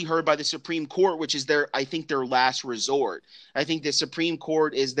case won't be heard by the Supreme Court, which is I think their last resort. I think the Supreme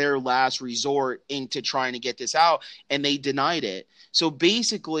Court is their last resort into trying to get this out, and they denied it. So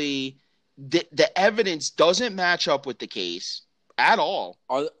basically, the evidence doesn't match up with the case at all.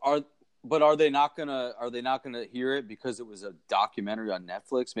 Are they not gonna hear it because it was a documentary on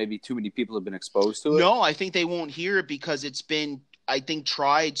Netflix? Maybe too many people have been exposed to it. No, I think they won't hear it because it's been, I think,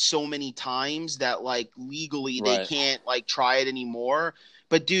 tried so many times that like legally they can't like try it anymore.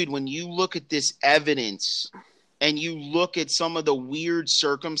 But dude, when you look at this evidence and you look at some of the weird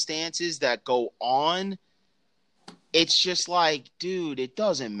circumstances that go on, it's just like, dude, it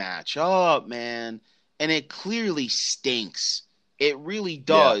doesn't match up, man. And it clearly stinks. It really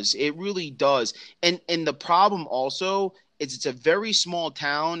does. Yeah. It really does. And the problem also is it's a very small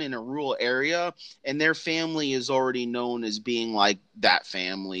town in a rural area, and their family is already known as being like that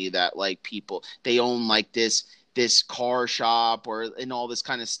family that like people, they own like this car shop and all this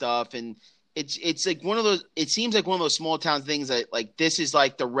kind of stuff. And it's like one of those, it seems like one of those small town things that like, this is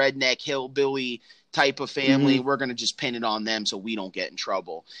like the redneck hillbilly type of family. Mm-hmm. We're going to just pin it on them so we don't get in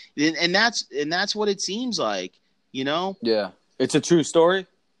trouble. And that's what it seems like, you know? Yeah. It's a true story.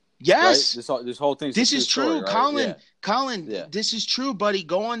 Yes. Right? This whole thing. This is true. Story, right? Colin, this is true, buddy.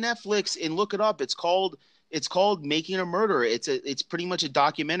 Go on Netflix and look it up. It's called Making a Murderer. It's pretty much a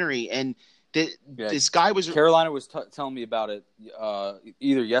documentary. And this guy was, Carolina was telling me about it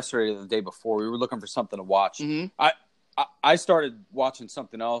either yesterday or the day before. We were looking for something to watch. Mm-hmm. I started watching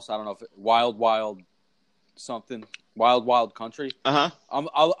something else. I don't know if Wild Wild Country.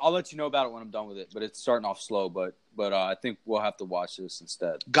 I'll let you know about it when I'm done with it. But it's starting off slow. But I think we'll have to watch this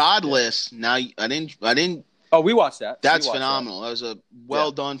instead. Godless. Yeah. Now I didn't. Oh, we watched that. That's phenomenal. That was a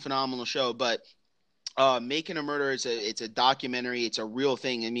well done, phenomenal show. But Making a Murderer it's a documentary. It's a real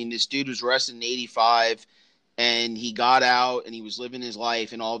thing. I mean, this dude was arrested in '85, and he got out and he was living his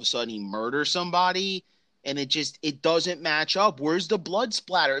life, and all of a sudden he murders somebody. And it doesn't match up. Where's the blood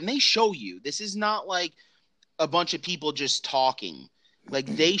splatter? And they show you. This is not like a bunch of people just talking. Like,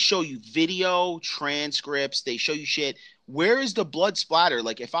 they show you video, transcripts. They show you shit. Where is the blood splatter?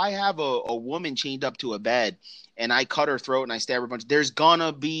 Like, if I have a woman chained up to a bed and I cut her throat and I stab her a bunch, there's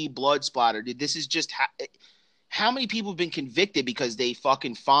gonna be blood splatter. Dude, this is just how many people have been convicted because they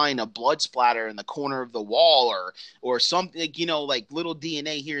fucking find a blood splatter in the corner of the wall or something, you know, like little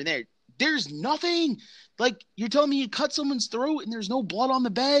DNA here and there. There's nothing. Like, you're telling me you cut someone's throat and there's no blood on the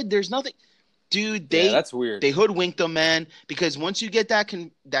bed? There's nothing. Dude, that's weird. They hoodwinked them, man, because once you get that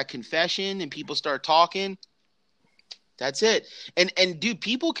confession and people start talking, that's it. And dude,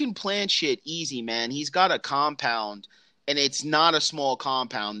 people can plan shit easy, man. He's got a compound, and it's not a small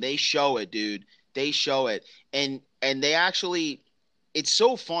compound. They show it, dude. They show it. And they actually – it's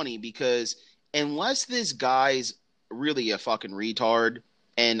so funny because unless this guy's really a fucking retard –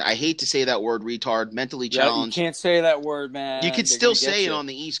 and I hate to say that word, retard, mentally challenged. You can't say that word, man. You could still say it on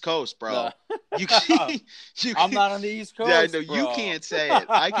the East Coast, bro. No. I'm not on the East Coast. Yeah, no, bro. You can't say it.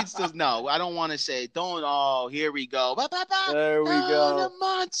 I can still. No, I don't want to say it. Don't. Oh, here we go. There we go. The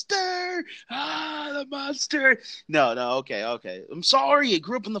monster. The monster. No. Okay. I'm sorry. I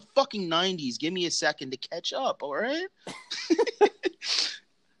grew up in the fucking 90s. Give me a second to catch up. All right.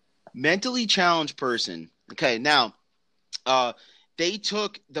 Mentally challenged person. Okay. Now, they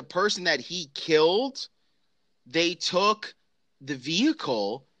took the person that he killed, they took the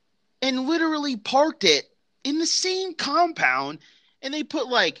vehicle and literally parked it in the same compound, and they put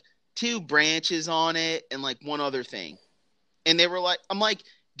like 2 branches on it and like one other thing. And they were like, I'm like,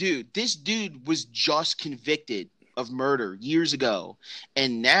 dude, this dude was just convicted of murder years ago,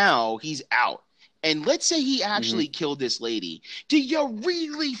 and now he's out. And let's say he actually killed this lady. Do you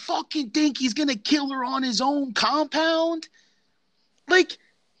really fucking think he's going to kill her on his own compound? Like,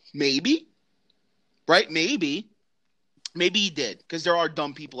 maybe, right? Maybe he did, because there are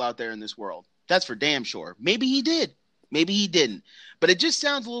dumb people out there in this world. That's for damn sure. Maybe he did. Maybe he didn't. But it just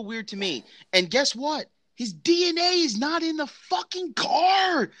sounds a little weird to me. And guess what? His DNA is not in the fucking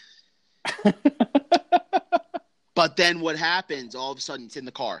car. But then what happens? All of a sudden, it's in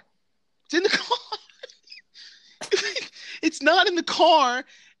the car. It's in the car. It's not in the car.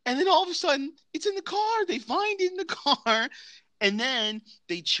 And then all of a sudden, it's in the car. They find it in the car. And then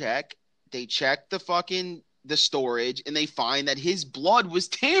they check the storage, and they find that his blood was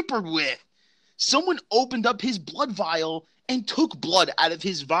tampered with. Someone opened up his blood vial and took blood out of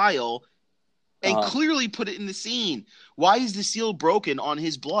his vial and clearly put it in the scene. Why is the seal broken on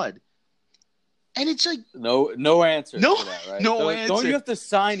his blood? And it's like no answer to that, right? No answer. Don't you have to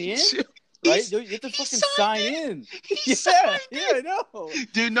sign in? Right? You have to fucking sign in. Yeah, I know.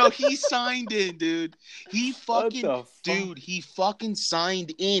 Dude, no, he signed in, dude. He fucking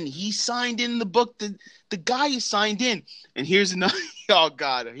signed in. He signed in the book. The guy is signed in. And here's another. Oh,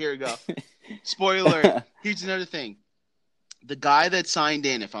 God. Here we go. Spoiler. Here's another thing. The guy that signed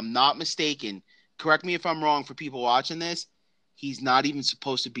in, if I'm not mistaken, correct me if I'm wrong for people watching this, he's not even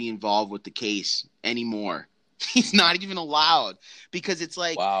supposed to be involved with the case anymore. He's not even allowed because it's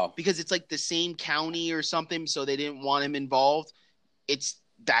like Wow. the same county or something, so they didn't want him involved. It's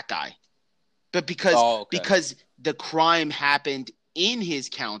that guy. But because the crime happened in his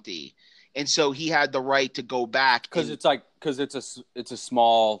county, and so he had the right to go back. Because it's a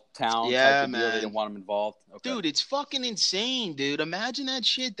small town. Yeah, type of deal. man. They didn't want him involved. Okay. Dude, it's fucking insane, dude. Imagine that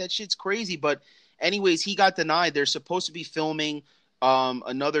shit. That shit's crazy. But anyways, he got denied. They're supposed to be filming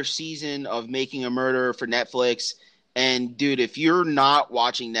another season of Making a Murderer for Netflix. And dude, if you're not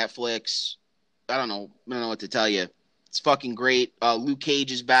watching Netflix, I don't know what to tell you. It's fucking great. Luke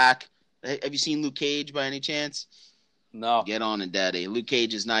Cage is back. Have you seen Luke Cage by any chance? No. Get on it, daddy. Luke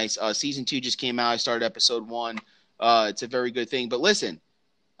Cage is nice. Season 2 just came out. I started episode 1. It's a very good thing. But listen,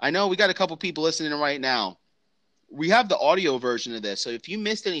 I know we got a couple people listening right now. We have the audio version of this. So if you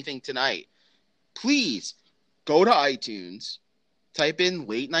missed anything tonight, please go to iTunes, type in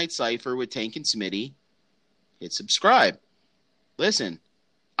Late Night Cipher with Tank and Smitty, hit subscribe. Listen,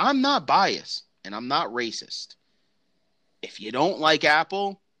 I'm not biased and I'm not racist. If you don't like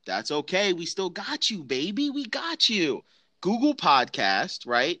Apple, that's okay. We still got you, baby. We got you. Google Podcast,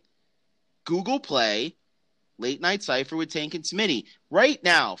 right? Google Play, Late Night Cipher with Tank and Smitty. Right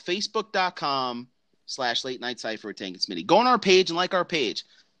now, Facebook.com/Late Night Cipher with Tank and Smitty. Go on our page and like our page.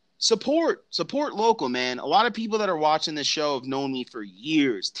 Support local, man. A lot of people that are watching this show have known me for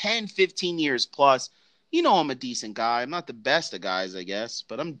years, 10, 15 years plus. You know I'm a decent guy. I'm not the best of guys, I guess,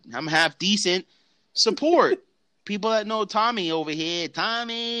 but I'm half decent. Support. People that know Tommy over here.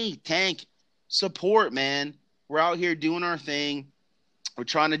 Tommy, Tank. Support, man. We're out here doing our thing. We're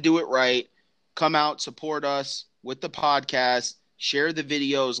trying to do it right. Come out, support us with the podcast. Share the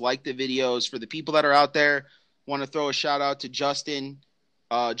videos, like the videos. For the people that are out there, want to throw a shout out to Justin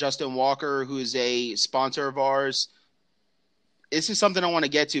Walker, who is a sponsor of ours. This is something I want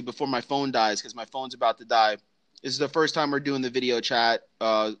to get to before my phone dies because my phone's about to die. This is the first time we're doing the video chat,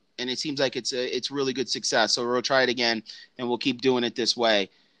 and it seems like it's really good success. So we'll try it again, and we'll keep doing it this way.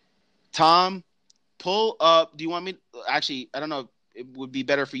 Tom, pull up. Do you want me? Actually, I don't know. It would be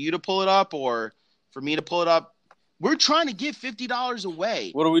better for you to pull it up or for me to pull it up. We're trying to give $50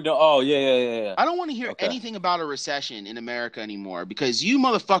 away. What do we do? Oh, yeah. I don't want to hear anything about a recession in America anymore because you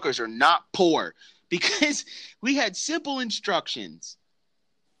motherfuckers are not poor. Because we had simple instructions.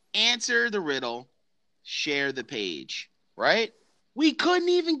 Answer the riddle, share the page, right? We couldn't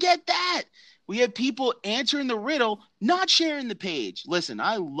even get that. We had people answering the riddle, not sharing the page. Listen,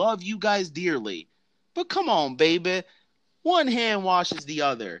 I love you guys dearly, but come on, baby. One hand washes the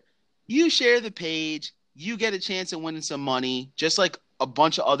other. You share the page, you get a chance at winning some money, just like a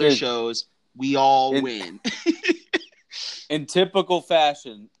bunch of other shows. We all win. In typical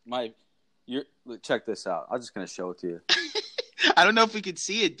fashion, check this out. I'm just gonna show it to you. I don't know if we could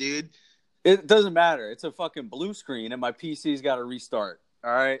see it, dude. It doesn't matter. It's a fucking blue screen, and my PC's got to restart.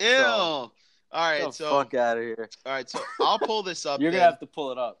 All right. Ew. So, all right. So fuck out of here. All right. So I'll pull this up. You're gonna have to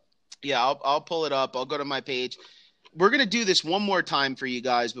pull it up. Yeah, I'll pull it up. I'll go to my page. We're going to do this one more time for you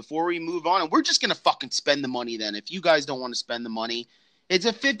guys before we move on. And we're just going to fucking spend the money then. If you guys don't want to spend the money, it's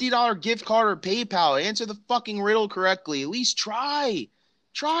a $50 gift card or PayPal. Answer the fucking riddle correctly. At least try.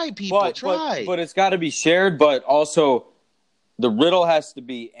 Try, people. Try. But it's got to be shared. But also, the riddle has to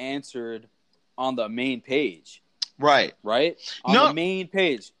be answered on the main page. Right. On the main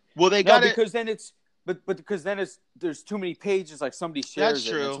page. Well, they got it. Because then it's... But because then there's too many pages. Like somebody shares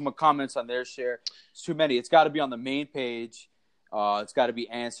it, and someone comments on their share. It's too many. It's got to be on the main page. It's got to be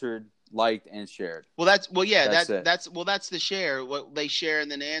answered, liked, and shared. That's the share. What they share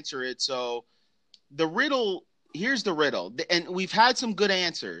and then answer it. So the riddle. Here's the riddle, and we've had some good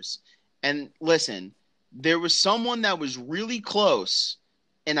answers. And listen, there was someone that was really close,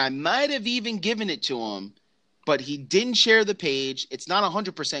 and I might have even given it to him, but he didn't share the page. It's not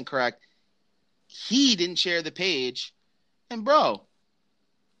 100% correct. He didn't share the page, and bro,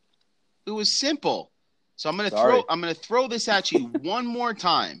 it was simple. So I'm gonna throw this at you one more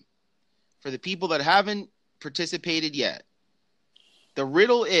time for the people that haven't participated yet. The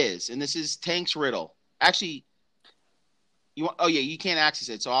riddle is, and this is Tank's riddle. Actually, you can't access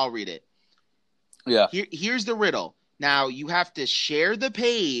it, so I'll read it. Yeah. Here's the riddle. Now you have to share the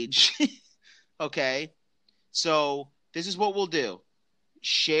page. Okay. So this is what we'll do.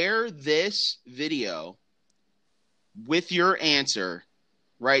 Share this video with your answer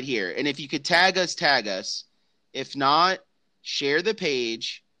right here. And if you could tag us. If not, share the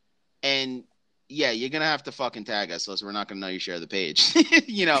page. And Yeah, you're gonna have to fucking tag us, else we're not gonna know you share the page.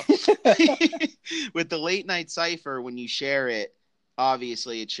 You know, with the late night cipher, when you share it,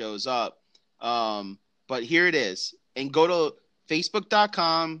 obviously it shows up. But here it is, and go to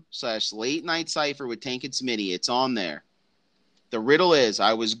facebook.com/late night cipher with Tank and Smitty. It's on there. The riddle is: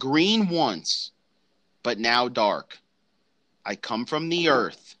 I was green once, but now dark. I come from the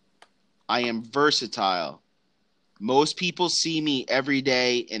earth. I am versatile. Most people see me every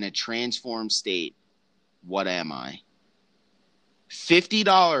day in a transformed state. What am I? $50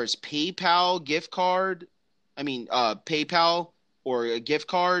 PayPal gift card. PayPal or a gift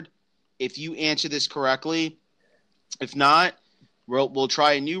card if you answer this correctly. If not, we'll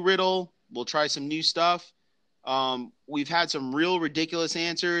try a new riddle. We'll try some new stuff. We've had some real ridiculous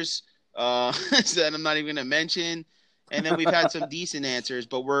answers that I'm not even going to mention. And then we've had some decent answers,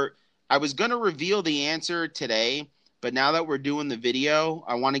 but I was going to reveal the answer today, but now that we're doing the video,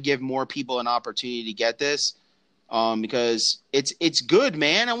 I want to give more people an opportunity to get this because it's good,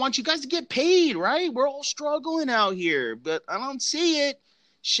 man. I want you guys to get paid, right? We're all struggling out here, but I don't see it.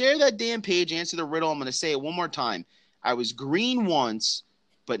 Share that damn page, answer the riddle. I'm going to say it one more time. I was green once,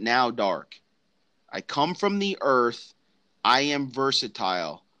 but now dark. I come from the earth. I am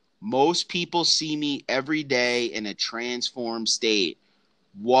versatile. Most people see me every day in a transformed state.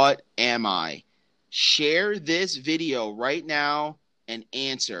 What am I? Share this video right now and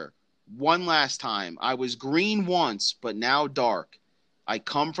answer. One last time. I was green once, but now dark. I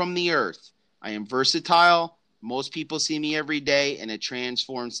come from the earth. I am versatile. Most people see me every day in a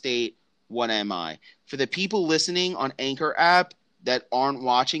transformed state. What am I? For the people listening on Anchor app that aren't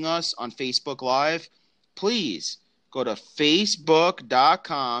watching us on Facebook Live, please go to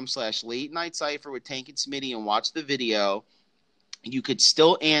facebook.com/late night cipher with Tank and Smitty and watch the video. You could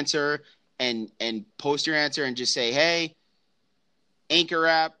still answer and post your answer and just say, hey, Anchor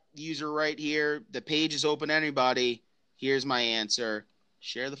app user right here. The page is open to anybody. Here's my answer.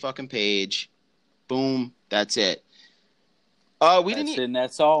 Share the fucking page. Boom. That's it.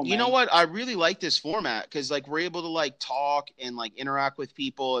 That's all, man. You know what? I really like this format because we're able to talk and interact with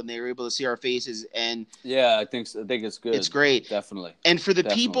people, and they're able to see our faces. And yeah, I think it's good. It's great, definitely. And for the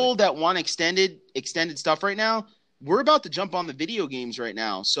people that want extended stuff right now, we're about to jump on the video games right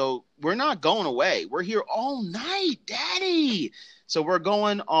now, so we're not going away. We're here all night, Daddy. So we're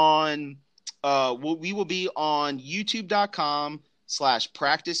going on. We will be on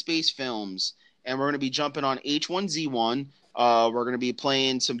YouTube.com/Practice Space Films, and we're going to be jumping on H1Z1. We're going to be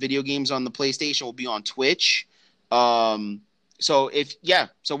playing some video games on the PlayStation. We'll be on Twitch. So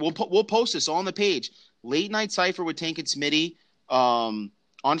we'll post this on the page. Late Night Cipher with Tank and Smitty on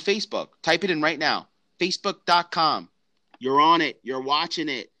Facebook. Type it in right now. Facebook.com. You're on it. You're watching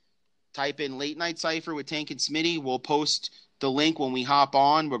it. Type in Late Night Cipher with Tank and Smitty. We'll post the link when we hop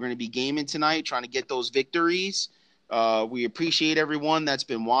on. We're going to be gaming tonight, trying to get those victories. We appreciate everyone that's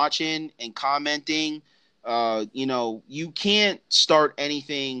been watching and commenting. You can't start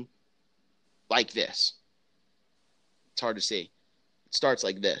anything like this. It's hard to see. It starts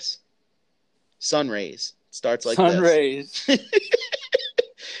like this. Sun rays. It starts like this. Sun rays. It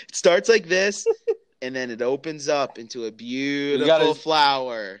starts like this, and then it opens up into a beautiful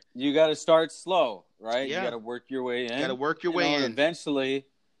flower. You got to start slow, right? Yeah. You got to work your way in. You got to work your way in. Eventually,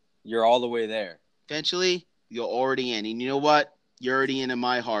 you're all the way there. Eventually, you're already in. And you know what? You're already in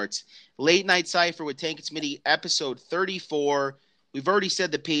my hearts. Late Night Cipher with Tank and Smitty, episode 34. We've already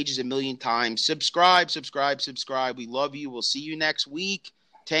said the pages a million times. Subscribe. We love you. We'll see you next week.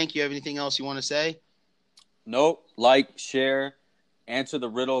 Tank, you have anything else you want to say? Nope. Like, share, answer the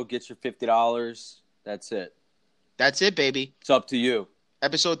riddle, get your $50. That's it. That's it, baby. It's up to you.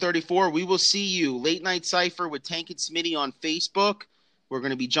 Episode 34. We will see you. Late Night Cipher with Tank and Smitty on Facebook. We're going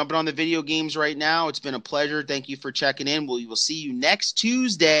to be jumping on the video games right now. It's been a pleasure. Thank you for checking in. We will see you next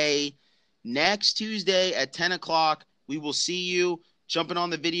Tuesday. Next Tuesday at 10 o'clock. We will see you jumping on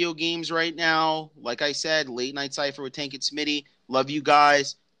the video games right now. Like I said, Late Night Cipher with Tank and Smitty. Love you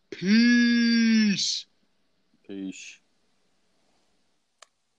guys. Peace. Peace.